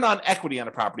return on equity on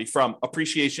a property from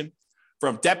appreciation,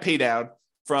 from debt pay down,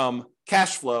 from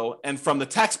cash flow and from the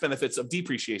tax benefits of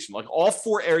depreciation. Like all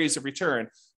four areas of return,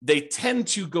 they tend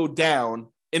to go down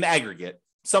in aggregate.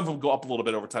 Some of them go up a little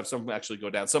bit over time. Some of them actually go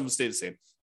down. Some of them stay the same.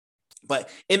 But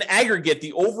in aggregate,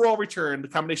 the overall return, the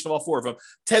combination of all four of them,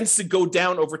 tends to go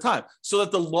down over time. So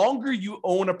that the longer you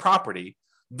own a property,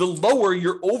 the lower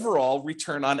your overall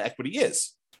return on equity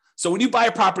is. So when you buy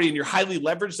a property and you're highly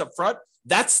leveraged up front,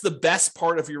 that's the best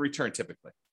part of your return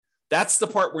typically. That's the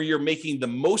part where you're making the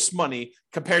most money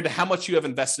compared to how much you have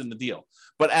invested in the deal.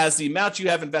 But as the amount you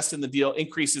have invested in the deal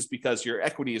increases because your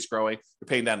equity is growing, you're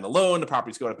paying down the loan, the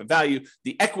property's going up in value,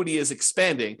 the equity is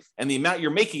expanding, and the amount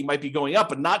you're making might be going up,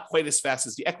 but not quite as fast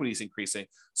as the equity is increasing.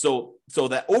 So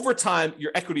that over time,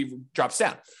 your equity drops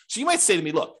down. So you might say to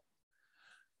me, look,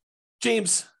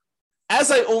 James,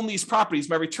 as I own these properties,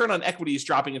 my return on equity is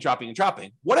dropping and dropping and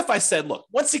dropping. What if I said, look,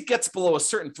 once it gets below a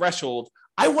certain threshold,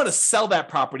 I want to sell that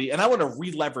property and I want to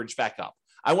re-leverage back up.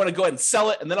 I want to go ahead and sell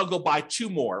it, and then I'll go buy two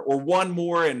more or one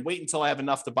more and wait until I have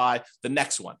enough to buy the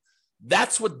next one.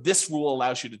 That's what this rule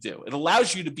allows you to do. It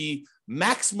allows you to be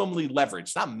maximally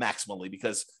leveraged, not maximally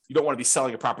because you don't want to be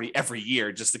selling a property every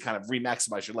year just to kind of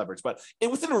re-maximize your leverage, but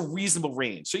within a reasonable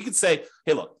range. So you can say,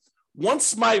 hey, look,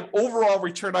 once my overall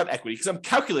return on equity, because I'm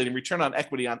calculating return on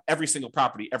equity on every single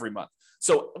property every month.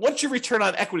 So once your return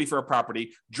on equity for a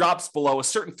property drops below a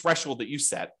certain threshold that you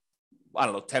set, I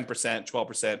don't know, 10%,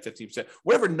 12%, 15%,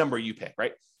 whatever number you pick,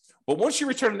 right? But once your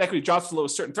return on equity drops below a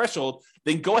certain threshold,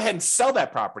 then go ahead and sell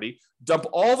that property, dump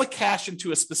all the cash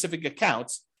into a specific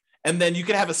account, and then you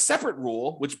can have a separate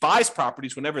rule which buys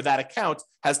properties whenever that account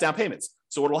has down payments.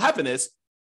 So what will happen is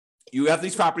you have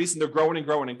these properties and they're growing and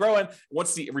growing and growing.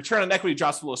 Once the return on equity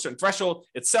drops below a certain threshold,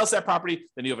 it sells that property.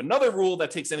 Then you have another rule that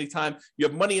takes any time. You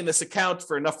have money in this account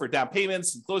for enough for down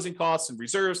payments and closing costs and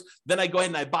reserves. Then I go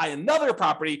ahead and I buy another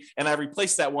property and I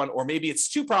replace that one. Or maybe it's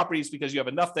two properties because you have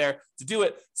enough there to do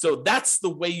it. So that's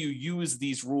the way you use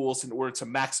these rules in order to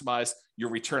maximize your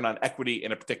return on equity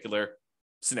in a particular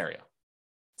scenario.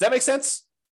 Does that make sense?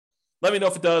 Let me know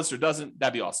if it does or doesn't.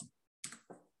 That'd be awesome.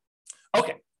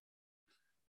 Okay.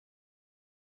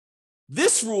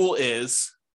 This rule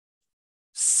is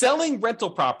selling rental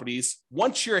properties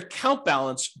once your account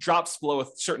balance drops below a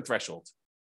certain threshold.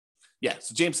 Yeah,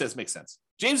 so James says makes sense.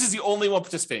 James is the only one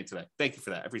participating today. Thank you for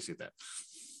that. I appreciate that.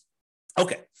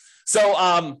 Okay,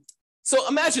 so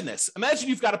imagine this. Imagine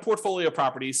you've got a portfolio of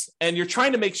properties and you're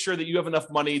trying to make sure that you have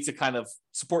enough money to kind of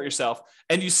support yourself,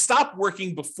 and you stop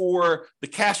working before the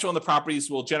cash flow on the properties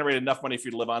will generate enough money for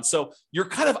you to live on. So you're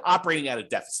kind of operating at a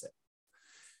deficit.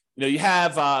 You know, you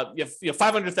have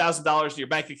 $500,000 in your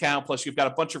bank account, plus you've got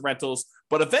a bunch of rentals,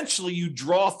 but eventually you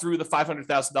draw through the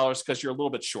 $500,000 because you're a little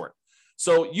bit short.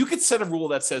 So you could set a rule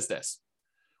that says this: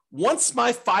 once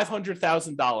my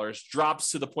 $500,000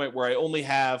 drops to the point where I only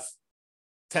have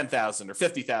 $10,000 or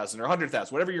 $50,000 or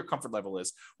 $100,000, whatever your comfort level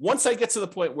is, once I get to the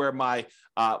point where my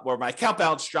account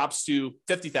balance drops to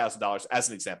 $50,000, as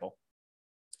an example,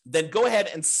 then go ahead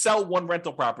and sell one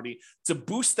rental property to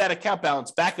boost that account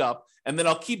balance back up. And then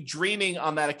I'll keep draining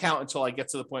on that account until I get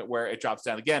to the point where it drops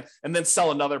down again, and then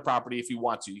sell another property if you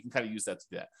want to. You can kind of use that to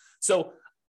do that. So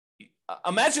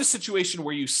imagine a situation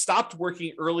where you stopped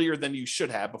working earlier than you should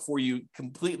have before you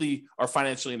completely are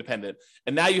financially independent.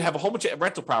 And now you have a whole bunch of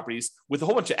rental properties with a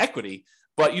whole bunch of equity,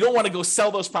 but you don't want to go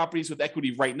sell those properties with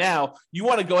equity right now. You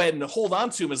want to go ahead and hold on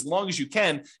to them as long as you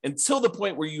can until the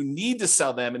point where you need to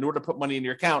sell them in order to put money in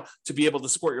your account to be able to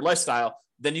support your lifestyle.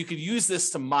 Then you could use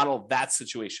this to model that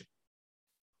situation.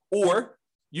 Or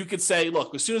you could say,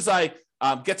 look, as soon as I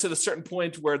get to the certain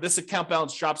point where this account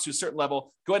balance drops to a certain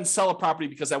level, go ahead and sell a property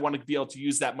because I want to be able to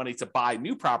use that money to buy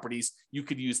new properties. You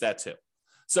could use that too.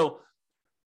 So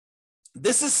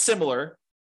this is similar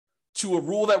to a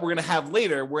rule that we're going to have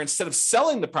later, where instead of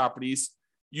selling the properties,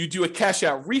 you do a cash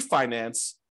out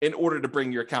refinance in order to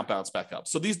bring your account balance back up.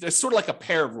 So they're sort of like a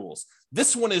pair of rules.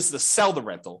 This one is the sell the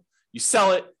rental. You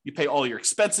sell it, you pay all your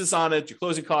expenses on it, your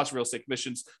closing costs, real estate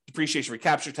commissions, depreciation,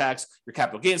 recapture tax, your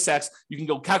capital gains tax. You can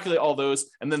go calculate all those,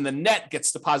 and then the net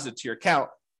gets deposited to your account.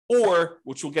 Or,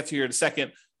 which we'll get to here in a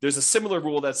second, there's a similar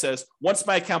rule that says, once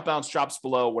my account balance drops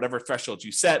below whatever threshold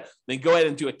you set, then go ahead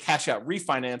and do a cash out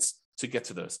refinance to get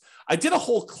to those. I did a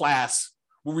whole class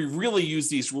where we really use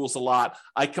these rules a lot.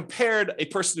 I compared a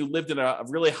person who lived in a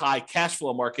really high cash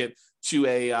flow market to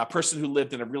a person who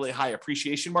lived in a really high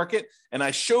appreciation market. And I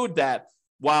showed that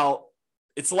while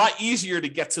it's a lot easier to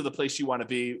get to the place you want to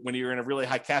be when you're in a really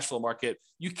high cash flow market,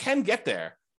 you can get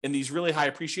there in these really high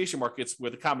appreciation markets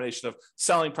with a combination of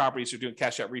selling properties or doing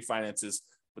cash out refinances.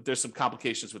 But there's some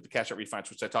complications with the cash out refinance,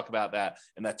 which I talk about that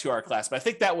in that 2-hour class. But I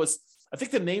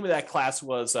think the name of that class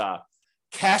was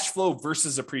cash flow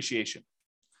versus appreciation.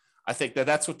 I think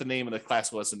that's what the name of the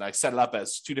class was. And I set it up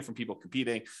as two different people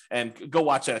competing, and go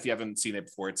watch that if you haven't seen it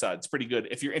before. It's pretty good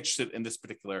if you're interested in this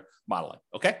particular modeling.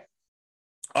 Okay.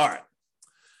 All right.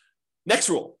 Next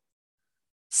rule: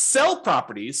 sell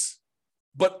properties,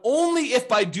 but only if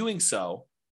by doing so,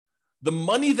 the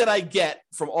money that I get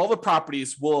from all the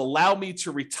properties will allow me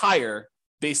to retire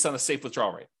based on a safe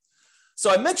withdrawal rate.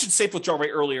 So I mentioned safe withdrawal rate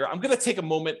earlier. I'm going to take a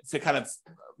moment to kind of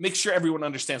make sure everyone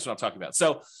understands what I'm talking about.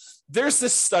 So there's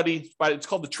this study, it's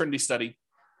called the Trinity study.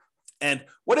 And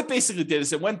what it basically did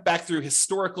is it went back through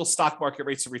historical stock market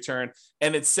rates of return.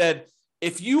 And it said,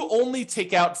 if you only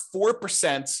take out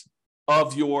 4%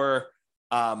 of your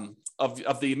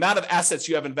of the amount of assets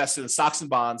you have invested in stocks and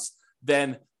bonds,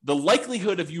 then the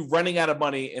likelihood of you running out of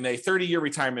money in a 30-year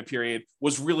retirement period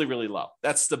was really, really low.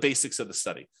 That's the basics of the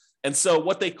study. And so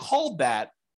what they called that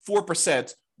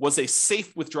 4% was a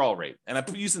safe withdrawal rate. And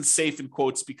I'm using safe in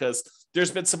quotes because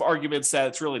there's been some arguments that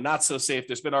it's really not so safe.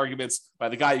 There's been arguments by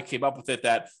the guy who came up with it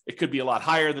that it could be a lot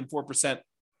higher than 4%.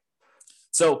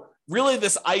 So really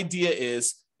this idea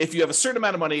is, if you have a certain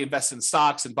amount of money invested in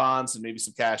stocks and bonds and maybe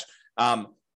some cash,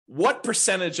 what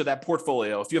percentage of that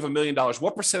portfolio, if you have $1 million,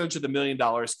 what percentage of the $1 million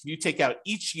can you take out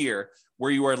each year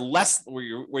where you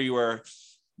are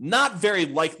not very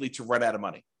likely to run out of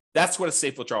money? That's what a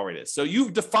safe withdrawal rate is. So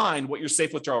you've defined what your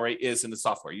safe withdrawal rate is in the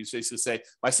software. You basically say,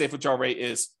 my safe withdrawal rate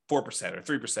is 4% or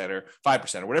 3% or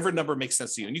 5% or whatever number makes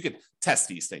sense to you. And you can test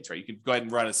these things, right? You can go ahead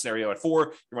and run a scenario at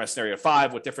 4, you run a scenario at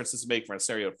 5. What difference does it make? Run a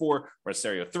scenario at 4, run a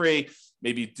scenario at 3,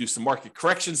 maybe do some market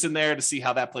corrections in there to see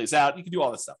how that plays out. You can do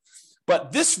all this stuff.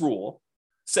 But this rule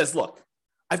says, look,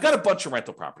 I've got a bunch of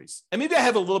rental properties, and maybe I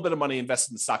have a little bit of money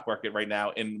invested in the stock market right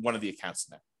now in one of the accounts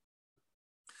in there.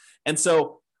 And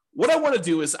so what I want to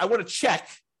do is I want to check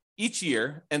each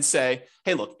year and say,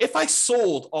 hey, look, if I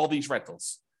sold all these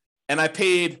rentals and I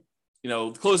paid,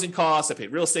 closing costs, I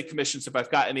paid real estate commissions if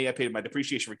I've got any, I paid my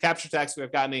depreciation recapture tax if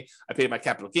I've got any, I paid my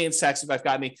capital gains tax if I've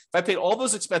got any. If I paid all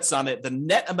those expenses on it, the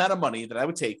net amount of money that I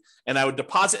would take and I would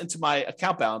deposit into my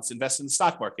account balance, invest in the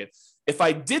stock market. If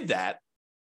I did that,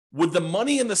 would the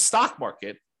money in the stock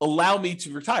market allow me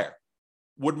to retire?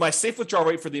 Would my safe withdrawal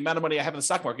rate for the amount of money I have in the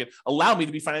stock market allow me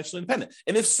to be financially independent?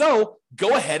 And if so,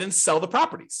 go ahead and sell the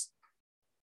properties.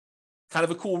 Kind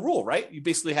of a cool rule, right? You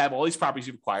basically have all these properties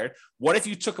you've acquired. What if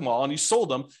you took them all and you sold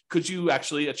them? Could you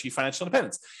actually achieve financial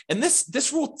independence? And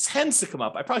this rule tends to come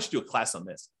up. I probably should do a class on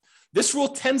this. This rule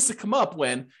tends to come up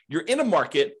when you're in a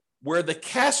market where the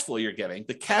cash flow you're getting,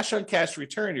 the cash on cash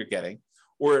return you're getting,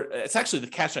 or it's actually the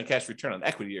cash on cash return on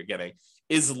equity you're getting,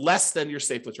 is less than your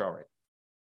safe withdrawal rate.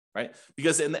 Right?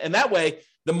 Because in that way,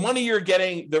 the money you're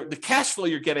getting, the cash flow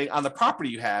you're getting on the property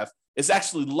you have is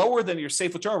actually lower than your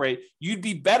safe withdrawal rate. You'd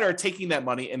be better taking that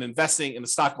money and investing in the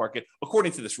stock market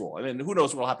according to this rule. And then who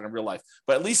knows what will happen in real life,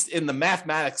 but at least in the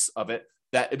mathematics of it,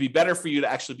 that it'd be better for you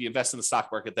to actually be invested in the stock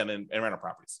market than in rental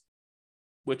properties,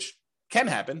 which can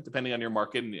happen depending on your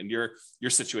market and your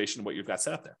situation and what you've got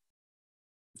set up there.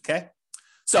 Okay.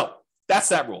 So that's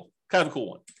that rule. Kind of a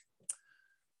cool one.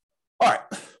 All right.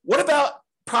 What about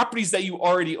properties that you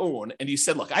already own? And you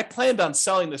said, look, I planned on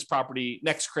selling this property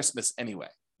next Christmas anyway.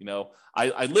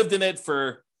 I lived in it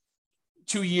for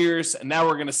 2 years and now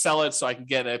we're going to sell it so I can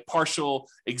get a partial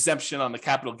exemption on the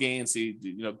capital gains.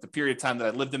 The period of time that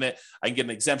I lived in it, I can get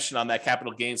an exemption on that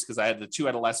capital gains because I had the 2 out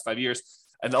of the last 5 years.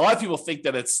 And a lot of people think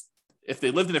that if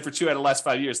they lived in it for 2 out of the last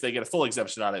 5 years, they get a full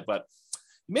exemption on it. But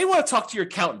you may want to talk to your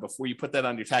accountant before you put that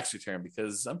on your tax return,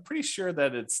 because I'm pretty sure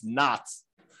that it's not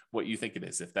what you think it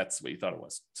is, if that's what you thought it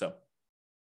was. So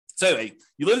anyway,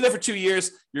 you lived there for 2 years.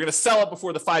 You're going to sell it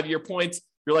before the 5-year point.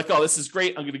 You're like, oh, this is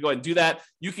great. I'm going to go ahead and do that.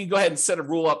 You can go ahead and set a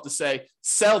rule up to say,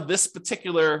 sell this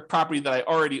particular property that I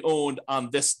already owned on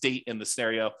this date in the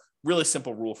scenario. Really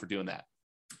simple rule for doing that.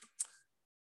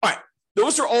 All right.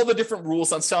 Those are all the different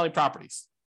rules on selling properties.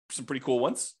 Some pretty cool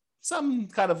ones. Some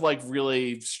kind of like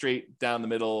really straight down the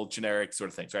middle, generic sort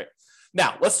of things, right?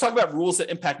 Now, let's talk about rules that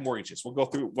impact mortgages. We'll go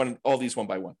through all these one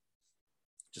by one.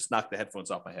 Just knock the headphones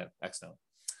off my head accidentally.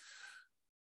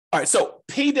 All right, so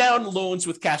pay down loans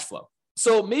with cash flow.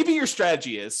 So maybe your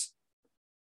strategy is,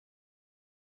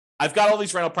 I've got all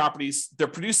these rental properties. They're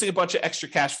producing a bunch of extra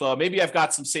cash flow. Maybe I've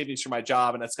got some savings for my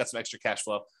job and that's got some extra cash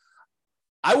flow.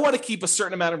 I want to keep a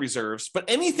certain amount of reserves, but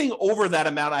anything over that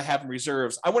amount I have in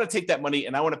reserves, I want to take that money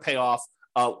and I want to pay off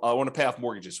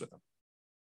mortgages with them.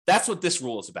 That's what this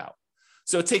rule is about.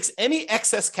 So it takes any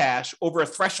excess cash over a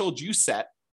threshold you set,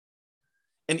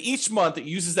 and each month it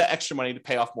uses that extra money to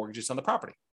pay off mortgages on the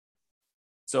property.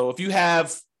 So if you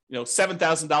have,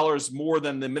 $7,000 more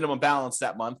than the minimum balance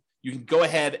that month, you can go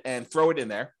ahead and throw it in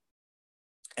there.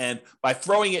 And by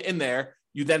throwing it in there,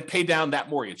 you then pay down that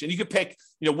mortgage. And you can pick,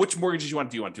 which mortgages you want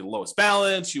to do. You want to do the lowest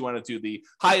balance, you want to do the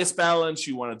highest balance,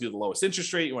 you want to do the lowest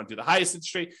interest rate, you want to do the highest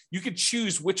interest rate. You can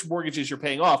choose which mortgages you're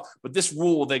paying off, but this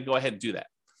rule will then go ahead and do that.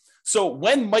 So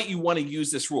when might you want to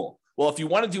use this rule? Well, if you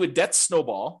want to do a debt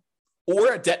snowball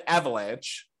or a debt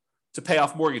avalanche to pay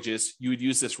off mortgages, you would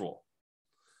use this rule.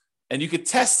 And you could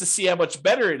test to see how much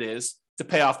better it is to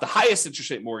pay off the highest interest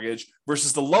rate mortgage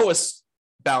versus the lowest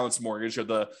balance mortgage or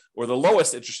the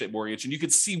lowest interest rate mortgage. And you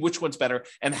could see which one's better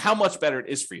and how much better it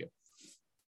is for you.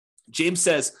 James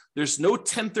says there's no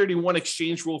 1031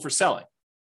 exchange rule for selling.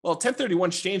 Well, 1031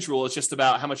 exchange rule is just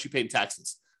about how much you pay in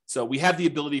taxes. So we have the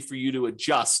ability for you to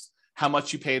adjust how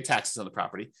much you pay in taxes on the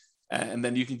property. And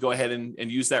then you can go ahead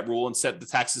and use that rule and set the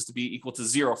taxes to be equal to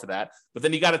 0 for that. But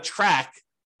then you got to track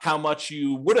how much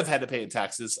you would have had to pay in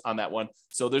taxes on that one.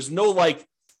 So there's no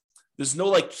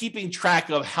keeping track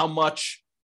of how much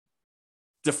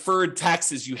deferred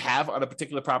taxes you have on a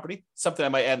particular property, something I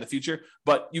might add in the future,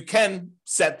 but you can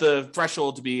set the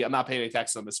threshold to be, I'm not paying any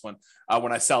taxes on this one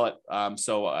when I sell it.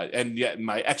 And yet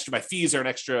my fees are an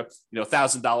extra,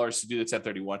 $1,000 to do the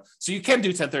 1031. So you can do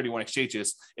 1031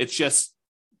 exchanges. It's just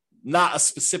not a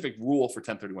specific rule for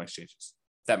 1031 exchanges.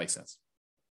 If that makes sense.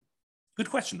 Good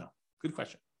question though. Good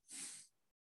question.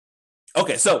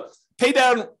 Okay, so pay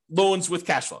down loans with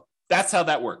cash flow. That's how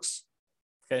that works.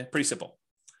 Okay, pretty simple.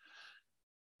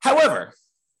 However,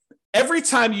 every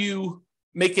time you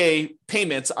make a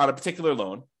payment on a particular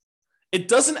loan, it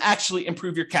doesn't actually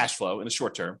improve your cash flow in the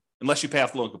short term, unless you pay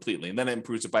off the loan completely, and then it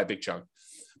improves it by a big chunk.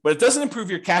 But it doesn't improve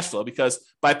your cash flow because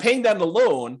by paying down the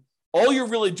loan, all you're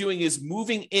really doing is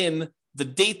moving in the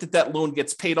date that loan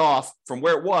gets paid off from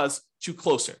where it was to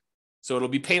closer. So it'll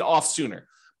be paid off sooner.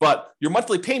 But your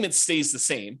monthly payment stays the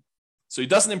same. So it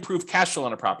doesn't improve cash flow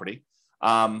on a property.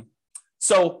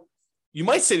 So you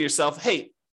might say to yourself,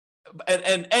 hey,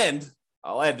 and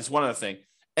I'll add this one other thing.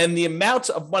 And the amount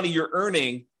of money you're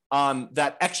earning on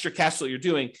that extra cash flow you're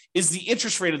doing is the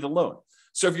interest rate of the loan.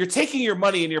 So if you're taking your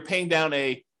money and you're paying down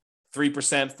a 3%,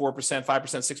 4%, 5%,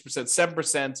 6%,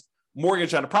 7%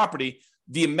 mortgage on a property,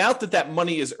 the amount that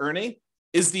money is earning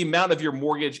is the amount of your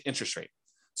mortgage interest rate.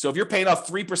 So if you're paying off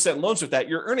 3% loans with that,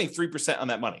 you're earning 3% on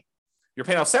that money. You're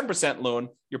paying off 7% loan,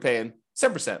 you're paying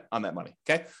 7% on that money,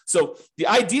 okay? So the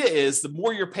idea is the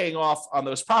more you're paying off on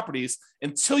those properties,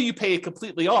 until you pay it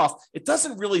completely off, it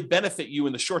doesn't really benefit you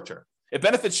in the short term. It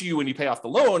benefits you when you pay off the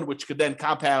loan, which could then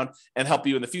compound and help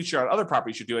you in the future on other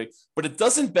properties you're doing, but it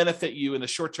doesn't benefit you in the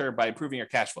short term by improving your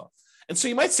cash flow. And so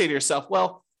you might say to yourself,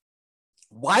 well,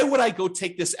 why would I go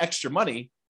take this extra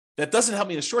money that doesn't help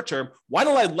me in the short term? Why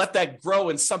don't I let that grow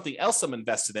in something else I'm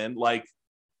invested in, like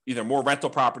either more rental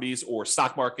properties or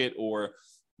stock market or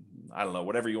I don't know,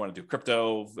 whatever you want to do,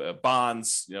 crypto,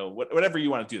 bonds, whatever you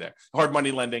want to do there, hard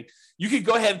money lending. You could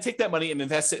go ahead and take that money and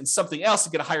invest it in something else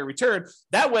and get a higher return.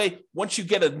 That way, once you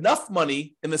get enough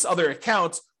money in this other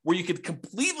account where you could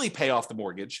completely pay off the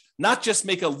mortgage, not just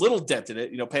make a little dent in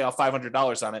it, pay off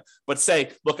 $500 on it, but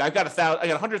say, look, I got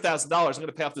 $100,000. I'm going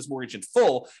to pay off this mortgage in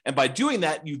full. And by doing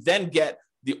that, you then get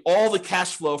all the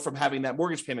cash flow from having that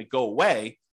mortgage payment go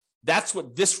away. That's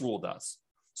what this rule does.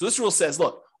 So this rule says,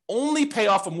 look, only pay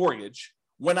off a mortgage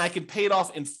when I can pay it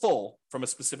off in full from a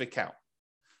specific account.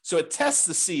 So it tests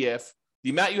to see if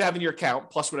the amount you have in your account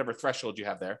plus whatever threshold you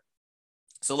have there.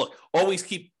 So look, always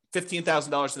keep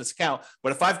 $15,000 in this account.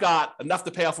 But if I've got enough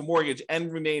to pay off a mortgage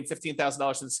and remain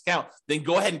 $15,000 in this account, then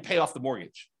go ahead and pay off the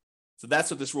mortgage. So that's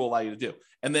what this rule allows you to do.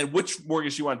 And then which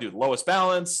mortgage you want to do, the lowest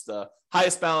balance, the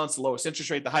highest balance, the lowest interest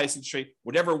rate, the highest interest rate,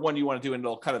 whatever one you want to do, and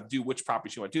it'll kind of do which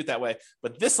properties you want to do it that way.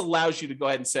 But this allows you to go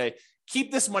ahead and say,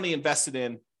 keep this money invested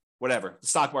in whatever, the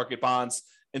stock market, bonds,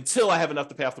 until I have enough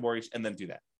to pay off the mortgage, and then do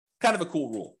that. Kind of a cool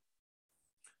rule.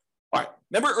 All right.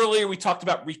 Remember earlier we talked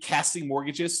about recasting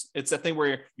mortgages? It's that thing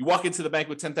where you walk into the bank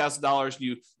with $10,000,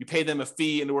 you pay them a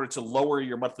fee in order to lower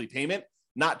your monthly payment,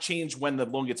 not change when the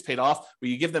loan gets paid off, but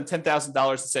you give them $10,000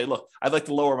 and say, look, I'd like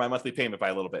to lower my monthly payment by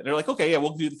a little bit. And they're like, okay, yeah,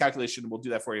 we'll do the calculation. We'll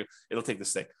do that for you. It'll take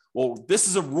this thing. Well, this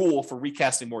is a rule for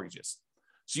recasting mortgages.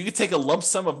 So you could take a lump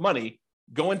sum of money,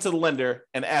 go into the lender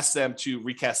and ask them to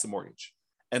recast the mortgage.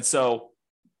 And so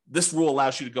this rule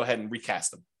allows you to go ahead and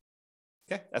recast them.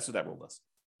 Okay, that's what that rule does.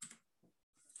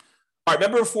 All right,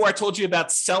 remember before I told you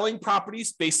about selling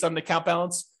properties based on the account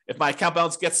balance? If my account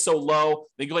balance gets so low,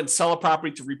 then go ahead and sell a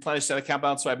property to replenish that account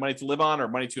balance so I have money to live on or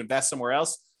money to invest somewhere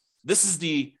else. This is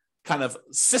the kind of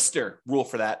sister rule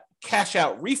for that, cash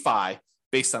out refi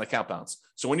based on account balance.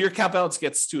 So when your account balance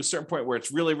gets to a certain point where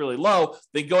it's really, really low,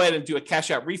 then go ahead and do a cash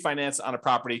out refinance on a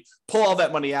property, pull all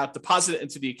that money out, deposit it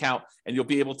into the account, and you'll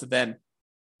be able to then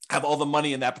have all the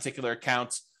money in that particular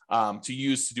account to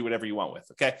use to do whatever you want with.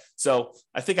 Okay. So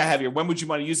I think I have here, when would you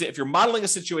want to use it? If you're modeling a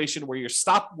situation where you're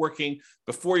stopped working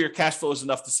before your cash flow is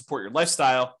enough to support your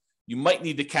lifestyle, you might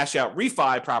need to cash out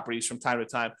refi properties from time to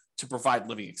time to provide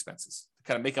living expenses to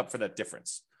kind of make up for that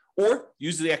difference. Or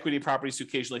use the equity properties to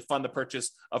occasionally fund the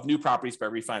purchase of new properties by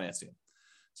refinancing them.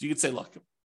 So you could say, look,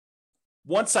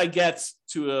 once I get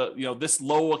to this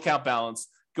low account balance,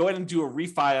 go ahead and do a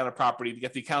refi on a property to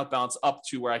get the account balance up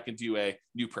to where I can do a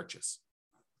new purchase.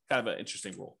 Kind of an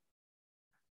interesting rule.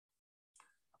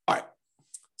 All right.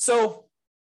 So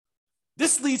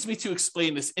this leads me to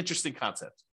explain this interesting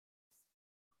concept.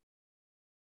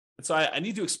 And so I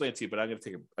need to explain it to you, but I'm going to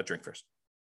take a drink first.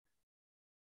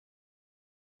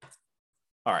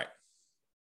 All right.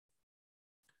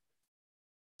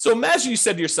 So imagine you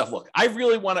said to yourself, look, I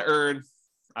really want to earn,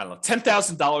 I don't know,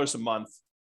 $10,000 a month.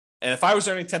 And if I was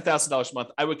earning $10,000 a month,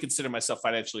 I would consider myself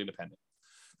financially independent.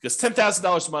 Because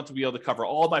 $10,000 a month would be able to cover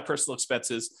all my personal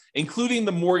expenses, including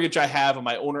the mortgage I have on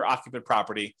my owner-occupant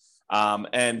property,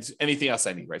 and anything else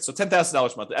I need, right? So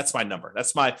 $10,000 a month, that's my number.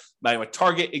 That's my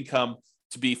target income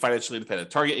to be financially independent,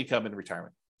 target income in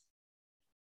retirement.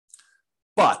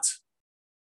 But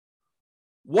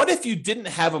what if you didn't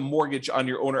have a mortgage on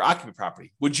your owner-occupant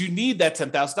property? Would you need that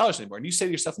 $10,000 anymore? And you say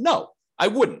to yourself, no, I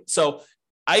wouldn't. So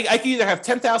I can either have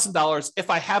 $10,000 if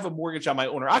I have a mortgage on my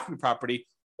owner-occupant property,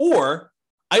 or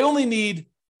I only need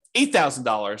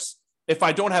 $8,000 if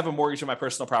I don't have a mortgage on my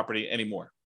personal property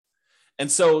anymore.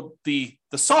 And so the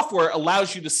software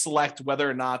allows you to select whether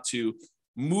or not to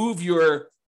move your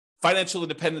financial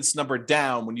independence number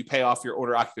down when you pay off your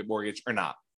owner-occupant mortgage or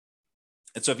not.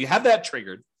 And so if you have that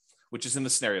triggered, which is in the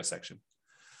scenario section,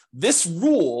 this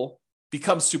rule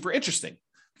becomes super interesting,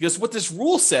 because what this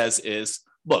rule says is,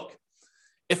 look,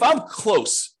 if I'm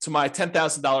close to my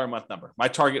 $10,000 a month number, my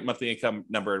target monthly income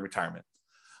number in retirement,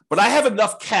 but I have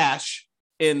enough cash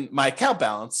in my account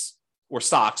balance or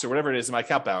stocks or whatever it is in my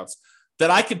account balance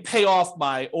that I could pay off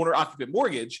my owner-occupant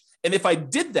mortgage, and if I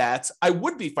did that, I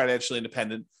would be financially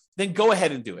independent, then go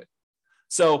ahead and do it.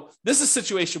 So this is a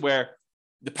situation where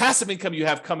the passive income you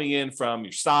have coming in from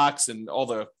your stocks and all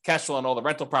the cash flow and all the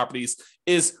rental properties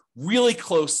is really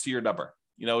close to your number.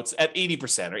 It's at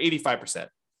 80% or 85%.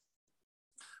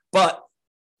 But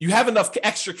you have enough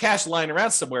extra cash lying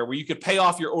around somewhere where you could pay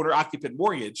off your owner-occupant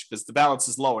mortgage because the balance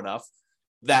is low enough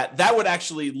that would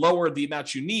actually lower the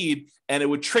amount you need, and it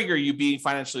would trigger you being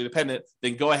financially independent.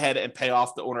 Then go ahead and pay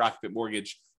off the owner-occupant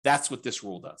mortgage. That's what this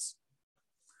rule does.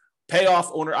 Pay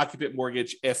off owner-occupant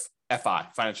mortgage if FI,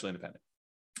 financially independent.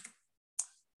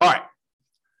 All right.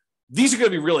 These are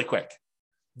going to be really quick.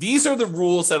 These are the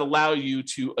rules that allow you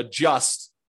to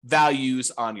adjust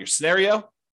values on your scenario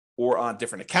or on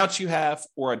different accounts you have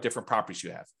or on different properties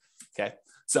you have. Okay.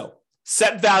 So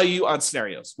set value on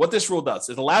scenarios. What this rule does,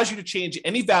 it allows you to change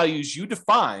any values you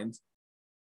defined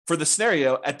for the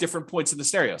scenario at different points in the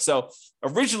scenario. So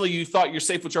originally you thought your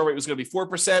safe withdrawal rate was going to be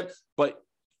 4%, but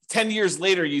 10 years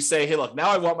later you say, hey, look, now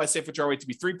I want my safe withdrawal rate to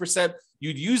be 3%.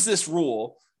 You'd use this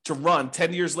rule to run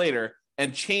 10 years later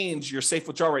and change your safe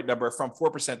withdrawal rate number from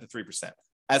 4% to 3%,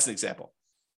 as an example.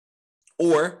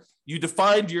 Or you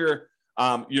defined your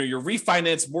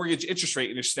refinance mortgage interest rate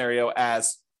in your scenario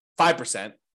as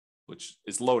 5%, which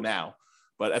is low now,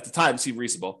 but at the time seemed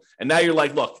reasonable. And now you're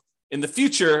like, look, in the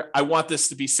future, I want this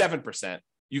to be 7%.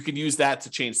 You can use that to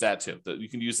change that too. You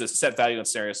can use this set value on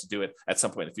scenarios to do it at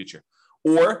some point in the future.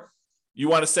 Or you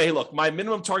want to say, hey, look, my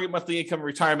minimum target monthly income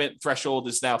retirement threshold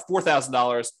is now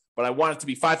 $4,000, but I want it to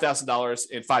be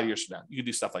 $5,000 in 5 years from now. You can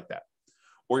do stuff like that.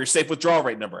 Or your safe withdrawal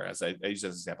rate number, as I use as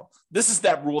an example. This is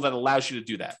that rule that allows you to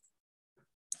do that.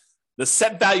 The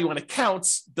set value on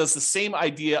accounts does the same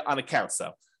idea on accounts,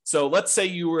 though. So let's say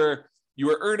you were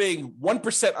earning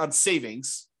 1% on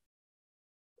savings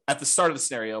at the start of the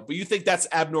scenario, but you think that's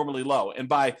abnormally low. And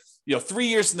by 3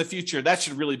 years in the future, that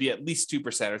should really be at least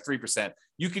 2% or 3%.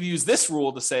 You could use this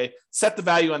rule to say, set the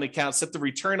value on the account, set the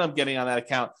return I'm getting on that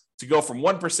account to go from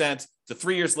 1% to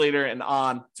 3 years later and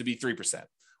on to be 3%.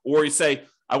 Or you say,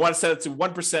 I want to set it to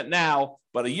 1% now,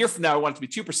 but a year from now, I want it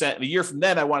to be 2%. And a year from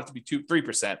then, I want it to be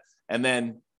 3%. And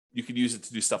then you could use it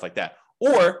to do stuff like that.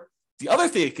 Or the other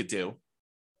thing it could do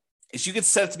is you could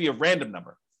set it to be a random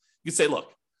number. You could say,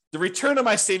 look, the return on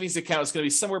my savings account is going to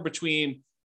be somewhere between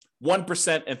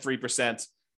 1% and 3%.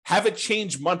 Have it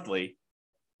change monthly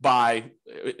by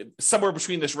somewhere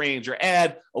between this range, or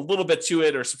add a little bit to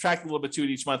it or subtract a little bit to it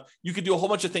each month. You could do a whole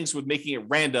bunch of things with making it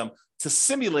random to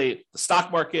simulate the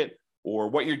stock market or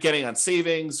what you're getting on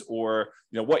savings, or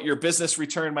what your business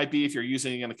return might be if you're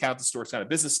using an account to store kind of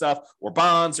business stuff or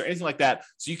bonds or anything like that.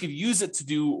 So you could use it to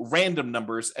do random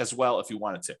numbers as well if you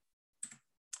wanted to.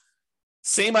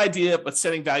 Same idea, but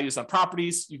setting values on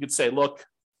properties. You could say, look,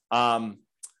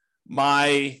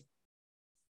 my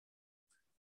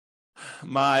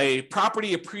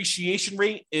property appreciation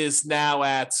rate is now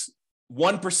at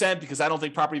 1% because I don't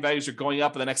think property values are going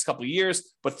up in the next couple of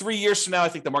years. But 3 years from now, I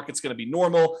think the market's going to be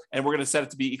normal, and we're going to set it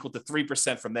to be equal to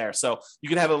 3% from there. So you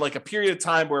can have a period of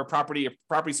time where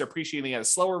properties are appreciating at a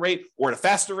slower rate or at a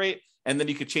faster rate, and then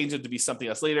you could change it to be something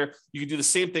else later. You can do the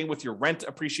same thing with your rent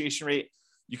appreciation rate.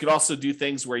 You could also do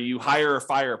things where you hire or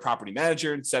fire a property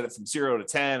manager and set it from 0 to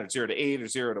 10 or 0 to 8 or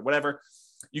 0 to whatever.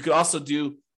 You could also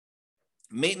do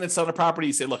maintenance on a property.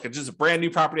 You say, look, it's just a brand new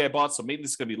property I bought, so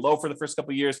maintenance is going to be low for the first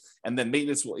couple of years, and then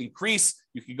maintenance will increase.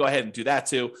 You can go ahead and do that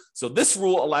too. So this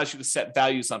rule allows you to set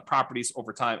values on properties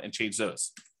over time and change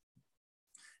those.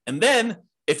 And then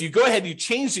if you go ahead and you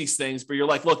change these things, but you're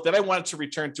like, look, then I want it to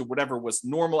return to whatever was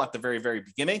normal at the very, very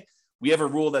beginning, we have a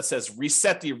rule that says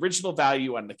reset the original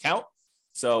value on an account.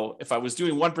 So if I was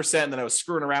doing 1% and then I was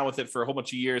screwing around with it for a whole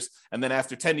bunch of years, and then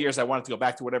after 10 years, I wanted to go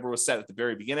back to whatever was set at the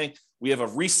very beginning, we have a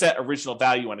reset original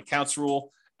value on accounts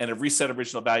rule and a reset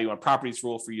original value on properties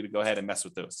rule for you to go ahead and mess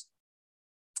with those.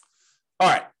 All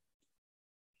right.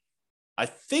 I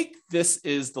think this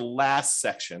is the last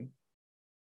section.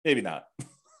 Maybe not.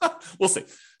 We'll see.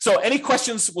 So any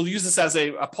questions? We'll use this as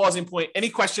a pausing point. Any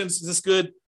questions? Is this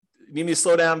good? You need me to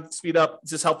slow down, speed up?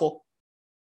 Is this helpful?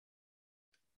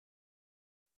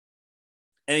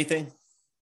 Anything?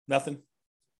 Nothing?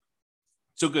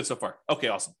 So good so far. Okay,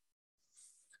 awesome.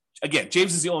 Again,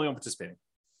 James is the only one participating.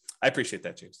 I appreciate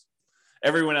that, James.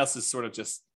 Everyone else is sort of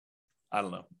just, I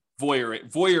don't know,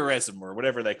 voyeurism or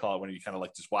whatever they call it when you kind of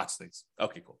like just watch things.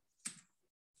 Okay, cool.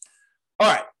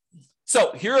 All right.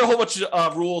 So here are a whole bunch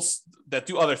of rules that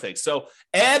do other things. So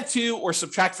add to or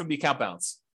subtract from the account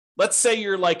balance. Let's say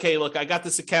you're like, hey, look, I got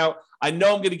this account. I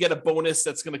know I'm going to get a bonus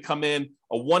that's going to come in,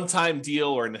 a one-time deal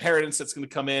or an inheritance that's going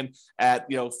to come in at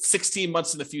 16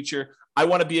 months in the future. I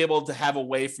want to be able to have a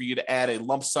way for you to add a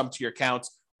lump sum to your account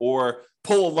or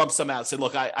pull a lump sum out and say,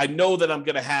 look, I know that I'm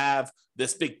going to have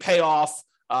this big payoff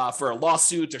for a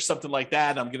lawsuit or something like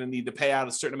that. I'm going to need to pay out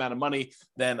a certain amount of money.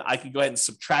 Then I can go ahead and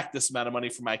subtract this amount of money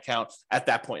from my account at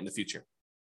that point in the future.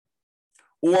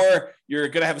 Or you're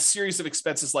going to have a series of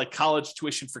expenses like college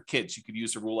tuition for kids. You could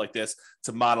use a rule like this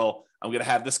to model, I'm going to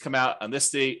have this come out on this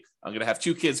date. I'm going to have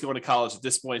 2 kids going to college at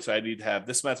this point, so I need to have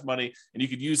this much money. And you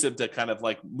could use them to kind of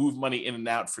like move money in and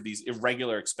out for these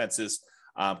irregular expenses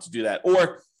to do that.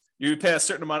 Or you pay a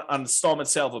certain amount on installment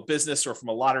sale of a business or from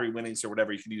a lottery winnings or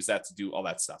whatever. You can use that to do all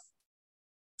that stuff.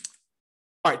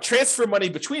 All right, transfer money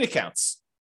between accounts.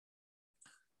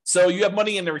 So you have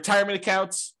money in the retirement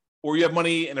accounts, or you have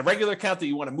money in a regular account that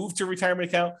you want to move to a retirement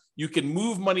account. You can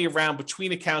move money around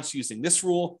between accounts using this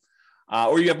rule.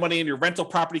 Or you have money in your rental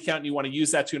property account and you want to use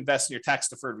that to invest in your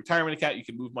tax-deferred retirement account. You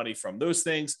can move money from those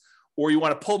things. Or you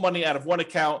want to pull money out of one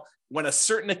account when a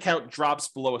certain account drops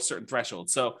below a certain threshold.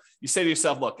 So you say to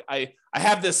yourself, look, I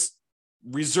have this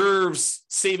reserves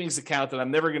savings account that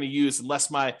I'm never going to use unless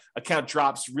my account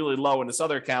drops really low in this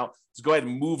other account. So go ahead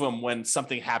and move them when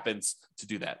something happens to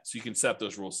do that. So you can set up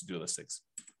those rules to do those things.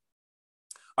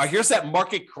 All right, here's that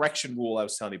market correction rule I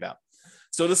was telling you about.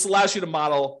 So this allows you to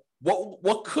model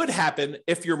what could happen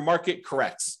if your market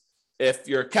corrects. If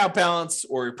your account balance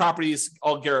or your properties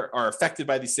all are affected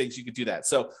by these things, you could do that.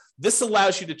 So this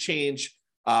allows you to change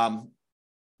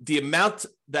the amount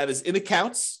that is in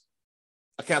accounts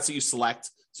that you select.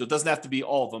 So it doesn't have to be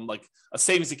all of them. Like a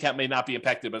savings account may not be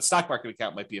impacted, but a stock market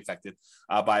account might be affected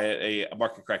by a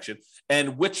market correction.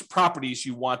 And which properties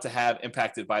you want to have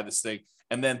impacted by this thing,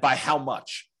 and then by how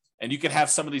much. And you can have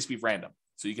some of these be random.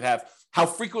 So you can have how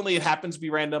frequently it happens be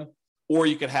random, or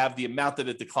you could have the amount that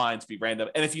it declines be random.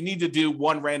 And if you need to do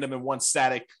one random and one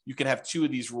static, you can have 2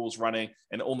 of these rules running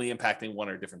and only impacting one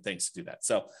or different things to do that.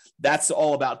 So that's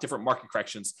all about different market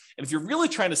corrections. And if you're really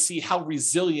trying to see how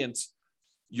resilient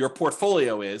your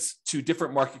portfolio is to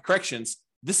different market corrections,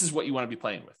 this is what you want to be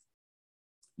playing with.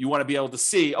 You want to be able to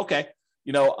see, okay,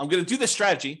 I'm going to do this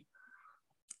strategy.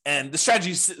 And the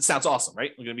strategy sounds awesome,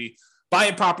 right? I'm going to be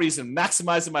buying properties and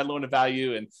maximizing my loan to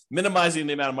value and minimizing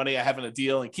the amount of money I have in a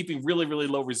deal and keeping really, really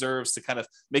low reserves to kind of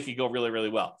make it go really, really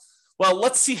well. Well,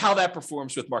 let's see how that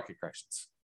performs with market corrections.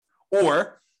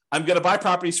 Or I'm going to buy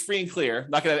properties free and clear,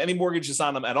 not going to have any mortgages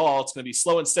on them at all. It's going to be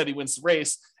slow and steady wins the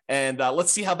race. And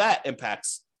let's see how that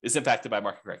is impacted by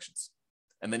market corrections.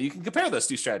 And then you can compare those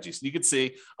 2 strategies. And you can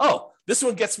see, oh, this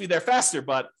one gets me there faster,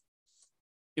 but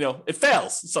it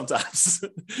fails sometimes.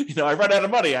 I run out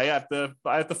of money. I have to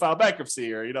file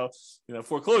bankruptcy or,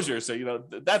 foreclosure. So,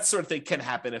 that sort of thing can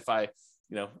happen if I,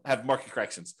 have market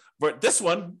corrections. But this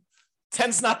one,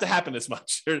 tends not to happen as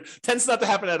much, or tends not to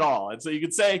happen at all. And so you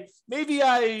could say, maybe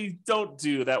I don't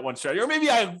do that one strategy, or maybe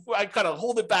I kind of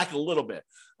hold it back a little bit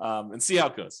and see how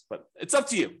it goes. But it's up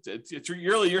to you. It's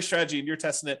really your strategy, and you're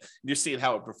testing it, and you're seeing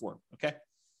how it performs. Okay.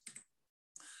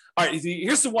 All right,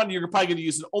 here's the one you're probably going to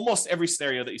use in almost every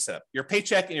scenario that you set up: your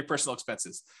paycheck and your personal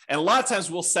expenses. And a lot of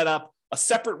times we'll set up a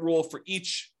separate rule for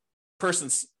each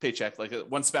person's paycheck, like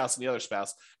one spouse and the other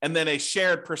spouse, and then a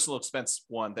shared personal expense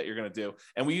one that you're going to do.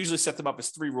 And we usually set them up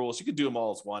as 3 rules. You could do them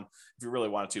all as one if you really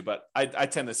wanted to, but I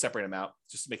tend to separate them out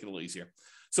just to make it a little easier.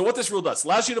 So what this rule does,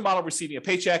 allows you to model receiving a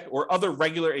paycheck or other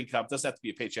regular income. It doesn't have to be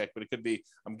a paycheck, but it could be,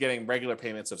 I'm getting regular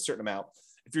payments of a certain amount.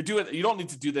 If you're doing, you don't need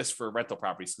to do this for rental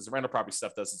properties, because the rental property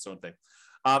stuff does its own thing.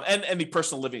 And any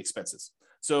personal living expenses.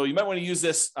 So you might want to use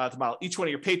this to model each one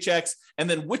of your paychecks, and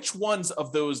then which ones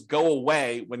of those go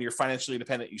away when you're financially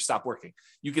independent, you stop working.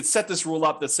 You could set this rule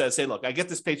up that says, hey, look, I get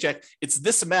this paycheck, it's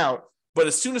this amount, but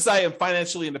as soon as I am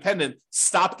financially independent,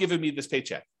 stop giving me this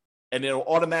paycheck. And it'll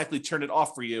automatically turn it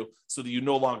off for you so that you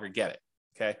no longer get it,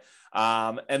 okay?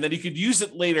 And then you could use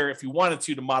it later if you wanted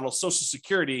to model Social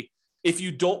Security if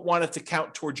you don't want it to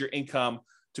count towards your income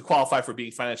to qualify for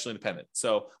being financially independent.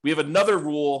 So we have another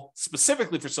rule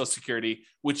specifically for Social Security,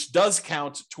 which does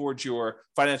count towards your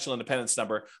financial independence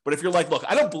number. But if you're like, look,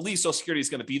 I don't believe Social Security is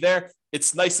going to be there,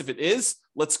 it's nice if it is.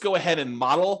 Let's go ahead and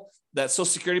model that Social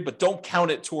Security, but don't count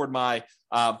it toward my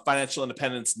financial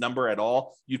independence number at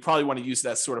all. You'd probably want to use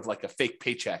that sort of like a fake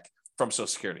paycheck from Social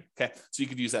Security. Okay. So you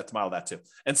could use that to model that too.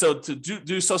 And so to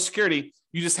do Social Security,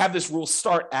 you just have this rule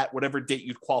start at whatever date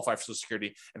you'd qualify for Social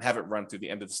Security and have it run through the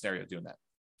end of the scenario doing that.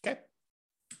 Okay.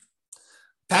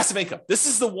 Passive income. This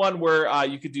is the one where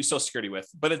you could do Social Security with,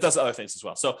 but it does other things as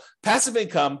well. So passive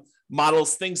income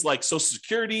models things like Social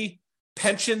Security,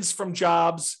 pensions from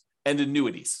jobs, and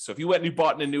annuities. So if you went and you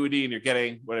bought an annuity and you're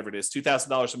getting whatever it is,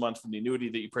 $2,000 a month from the annuity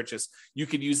that you purchased, you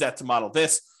could use that to model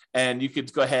this. And you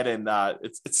could go ahead and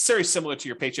it's very similar to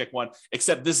your paycheck one,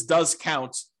 except this does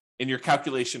count in your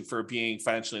calculation for being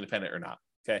financially independent or not.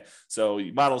 Okay, so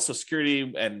you model Social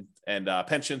Security and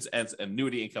pensions and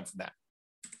annuity income from that.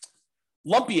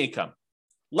 Lumpy income.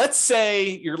 Let's say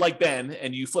you're like Ben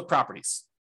and you flip properties,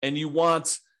 and you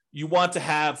want to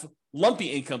have lumpy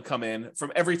income come in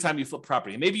from every time you flip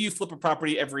property. Maybe you flip a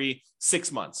property every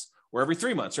 6 months, or every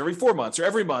 3 months, or every 4 months, or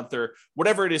every month, or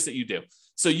whatever it is that you do.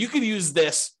 So you could use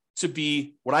this to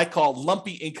be what I call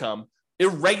lumpy income,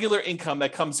 irregular income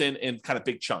that comes in kind of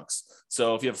big chunks.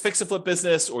 So if you have a fix and flip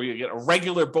business, or you get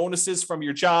irregular bonuses from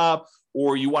your job,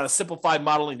 or you want to simplify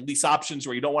modeling lease options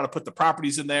where you don't want to put the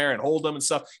properties in there and hold them and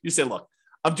stuff, you say, look,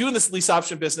 I'm doing this lease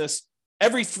option business.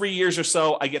 Every 3 years or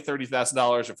so, I get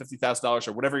 $30,000 or $50,000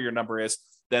 or whatever your number is.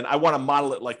 Then I want to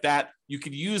model it like that. You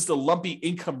could use the lumpy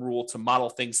income rule to model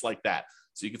things like that.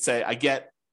 So you could say, I get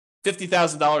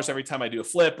 $50,000 every time I do a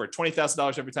flip, or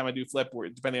 $20,000 every time I do a flip, or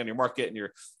depending on your market and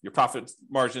your profit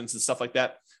margins and stuff like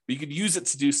that. But you could use it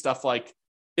to do stuff like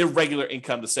irregular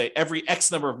income, to say every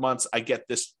X number of months, I get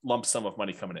this lump sum of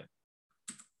money coming in.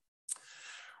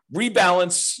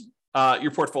 Rebalance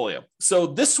your portfolio. So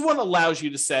this one allows you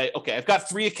to say, okay, I've got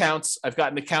 3 accounts. I've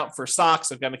got an account for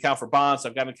stocks. I've got an account for bonds.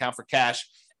 I've got an account for cash.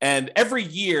 And every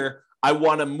year I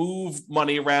want to move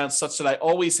money around such that I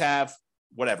always have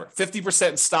whatever,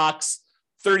 50% in stocks,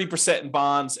 30% in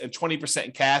bonds, and 20%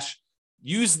 in cash.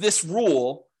 Use this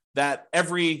rule that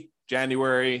every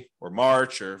January or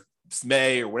March or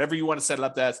May or whatever you want to set it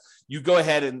up as, you go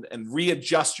ahead and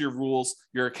readjust your rules,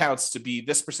 your accounts to be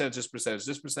this percentage, this percentage,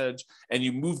 this percentage, and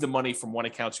you move the money from one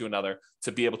account to another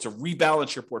to be able to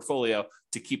rebalance your portfolio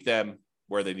to keep them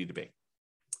where they need to be.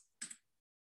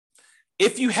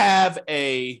 If you have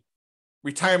a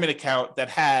retirement account that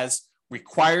has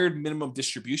required minimum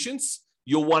distributions,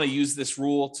 you'll want to use this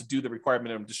rule to do the required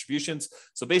minimum distributions.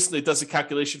 So basically it does a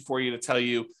calculation for you to tell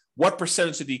you what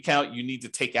percentage of the account you need to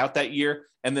take out that year,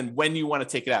 and then when you want to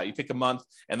take it out. You pick a month,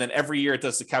 and then every year it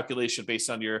does the calculation based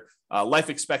on your life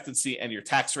expectancy and your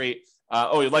tax rate.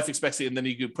 Your life expectancy, and then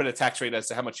you could put a tax rate as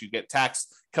to how much you get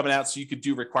taxed coming out, so you could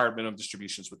do required minimum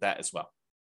distributions with that as well.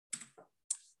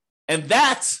 And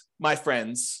that, my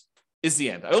friends, is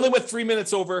the end. I only went 3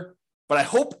 minutes over, but I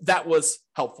hope that was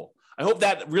helpful. I hope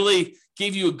that really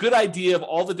gave you a good idea of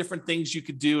all the different things you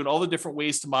could do and all the different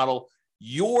ways to model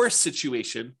your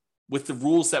situation with the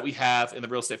rules that we have in the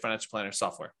Real Estate Financial Planner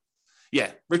software.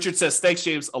 Yeah, Richard says, thanks,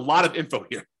 James. A lot of info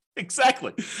here.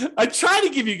 Exactly. I try to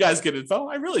give you guys good info.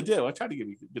 I really do. I try to give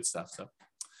you good stuff. So,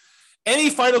 any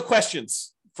final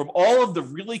questions from all of the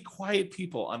really quiet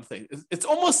people on things? It's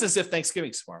almost as if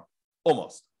Thanksgiving's tomorrow.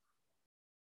 Almost.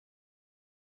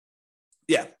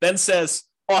 Yeah, Ben says,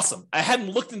 awesome. I hadn't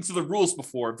looked into the rules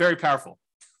before. Very powerful.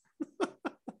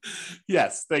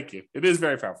 Yes, thank you. It is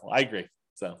very powerful. I agree.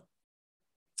 So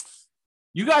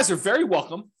you guys are very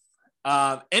welcome.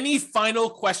 Any final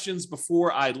questions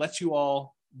before I let you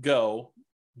all go?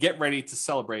 Get ready to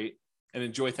celebrate and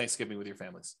enjoy Thanksgiving with your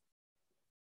families.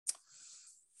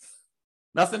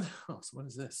 Nothing? Oh, so what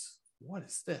is this? What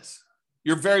is this?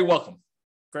 You're very welcome.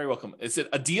 Very welcome. Is it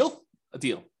a deal? A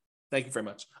deal. Thank you very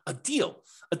much. A deal.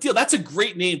 A deal. That's a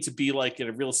great name to be like in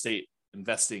a real estate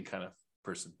investing kind of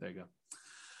person. There you go.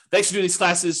 Thanks for doing these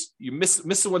classes. You miss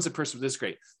the ones in person. This is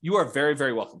great. You are very,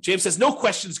 very welcome. James says, no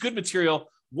questions, good material.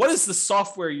 What is the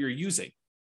software you're using?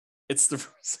 It's the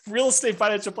Real Estate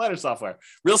Financial Planner software,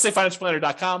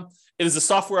 realestatefinancialplanner.com. It is the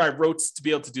software I wrote to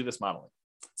be able to do this modeling.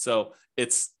 So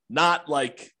it's not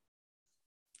like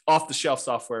off-the-shelf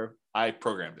software. I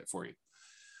programmed it for you.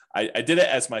 I did it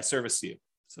as my service to you.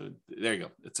 So there you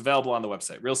go. It's available on the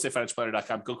website,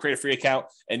 realestatefinancialplanner.com. Go create a free account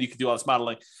and you can do all this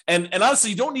modeling. And honestly,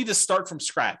 you don't need to start from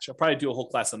scratch. I'll probably do a whole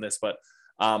class on this, but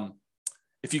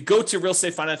if you go to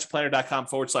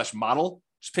realestatefinancialplanner.com/model,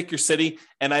 just pick your city.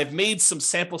 And I've made some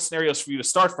sample scenarios for you to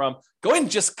start from. Go ahead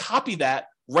and just copy that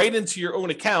right into your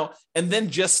own account and then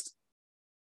just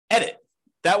edit.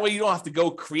 That way you don't have to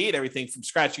go create everything from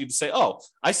scratch. You can say, oh,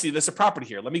 I see there's a property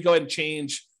here. Let me go ahead and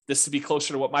change this to be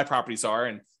closer to what my properties are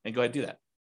and go ahead and do that.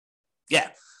 Yeah.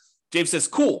 James says,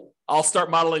 cool. I'll start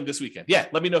modeling this weekend. Yeah.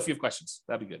 Let me know if you have questions.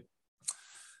 That'd be good.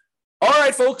 All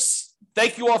right, folks.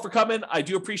 Thank you all for coming. I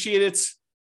do appreciate it.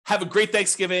 Have a great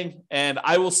Thanksgiving, and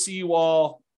I will see you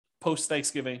all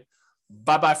post-Thanksgiving.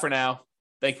 Bye-bye for now.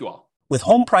 Thank you all. With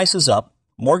home prices up,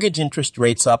 mortgage interest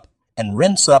rates up, and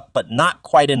rents up, but not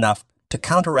quite enough to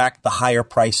counteract the higher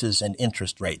prices and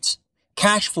interest rates,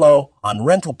 cash flow on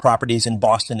rental properties in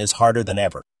Boston is harder than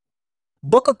ever.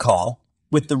 Book a call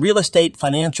with the Real Estate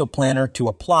Financial Planner to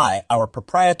apply our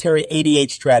proprietary 88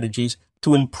 strategies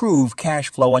to improve cash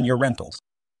flow on your rentals.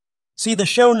 See the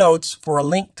show notes for a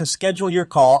link to schedule your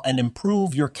call and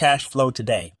improve your cash flow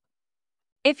today.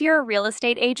 If you're a real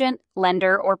estate agent,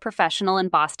 lender, or professional in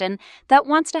Boston that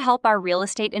wants to help our real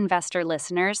estate investor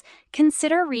listeners,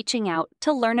 consider reaching out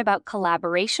to learn about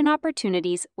collaboration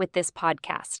opportunities with this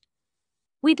podcast.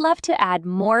 We'd love to add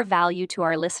more value to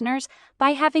our listeners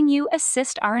by having you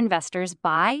assist our investors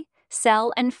buy,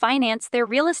 sell, and finance their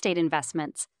real estate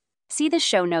investments. See the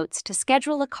show notes to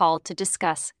schedule a call to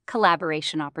discuss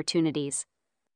collaboration opportunities.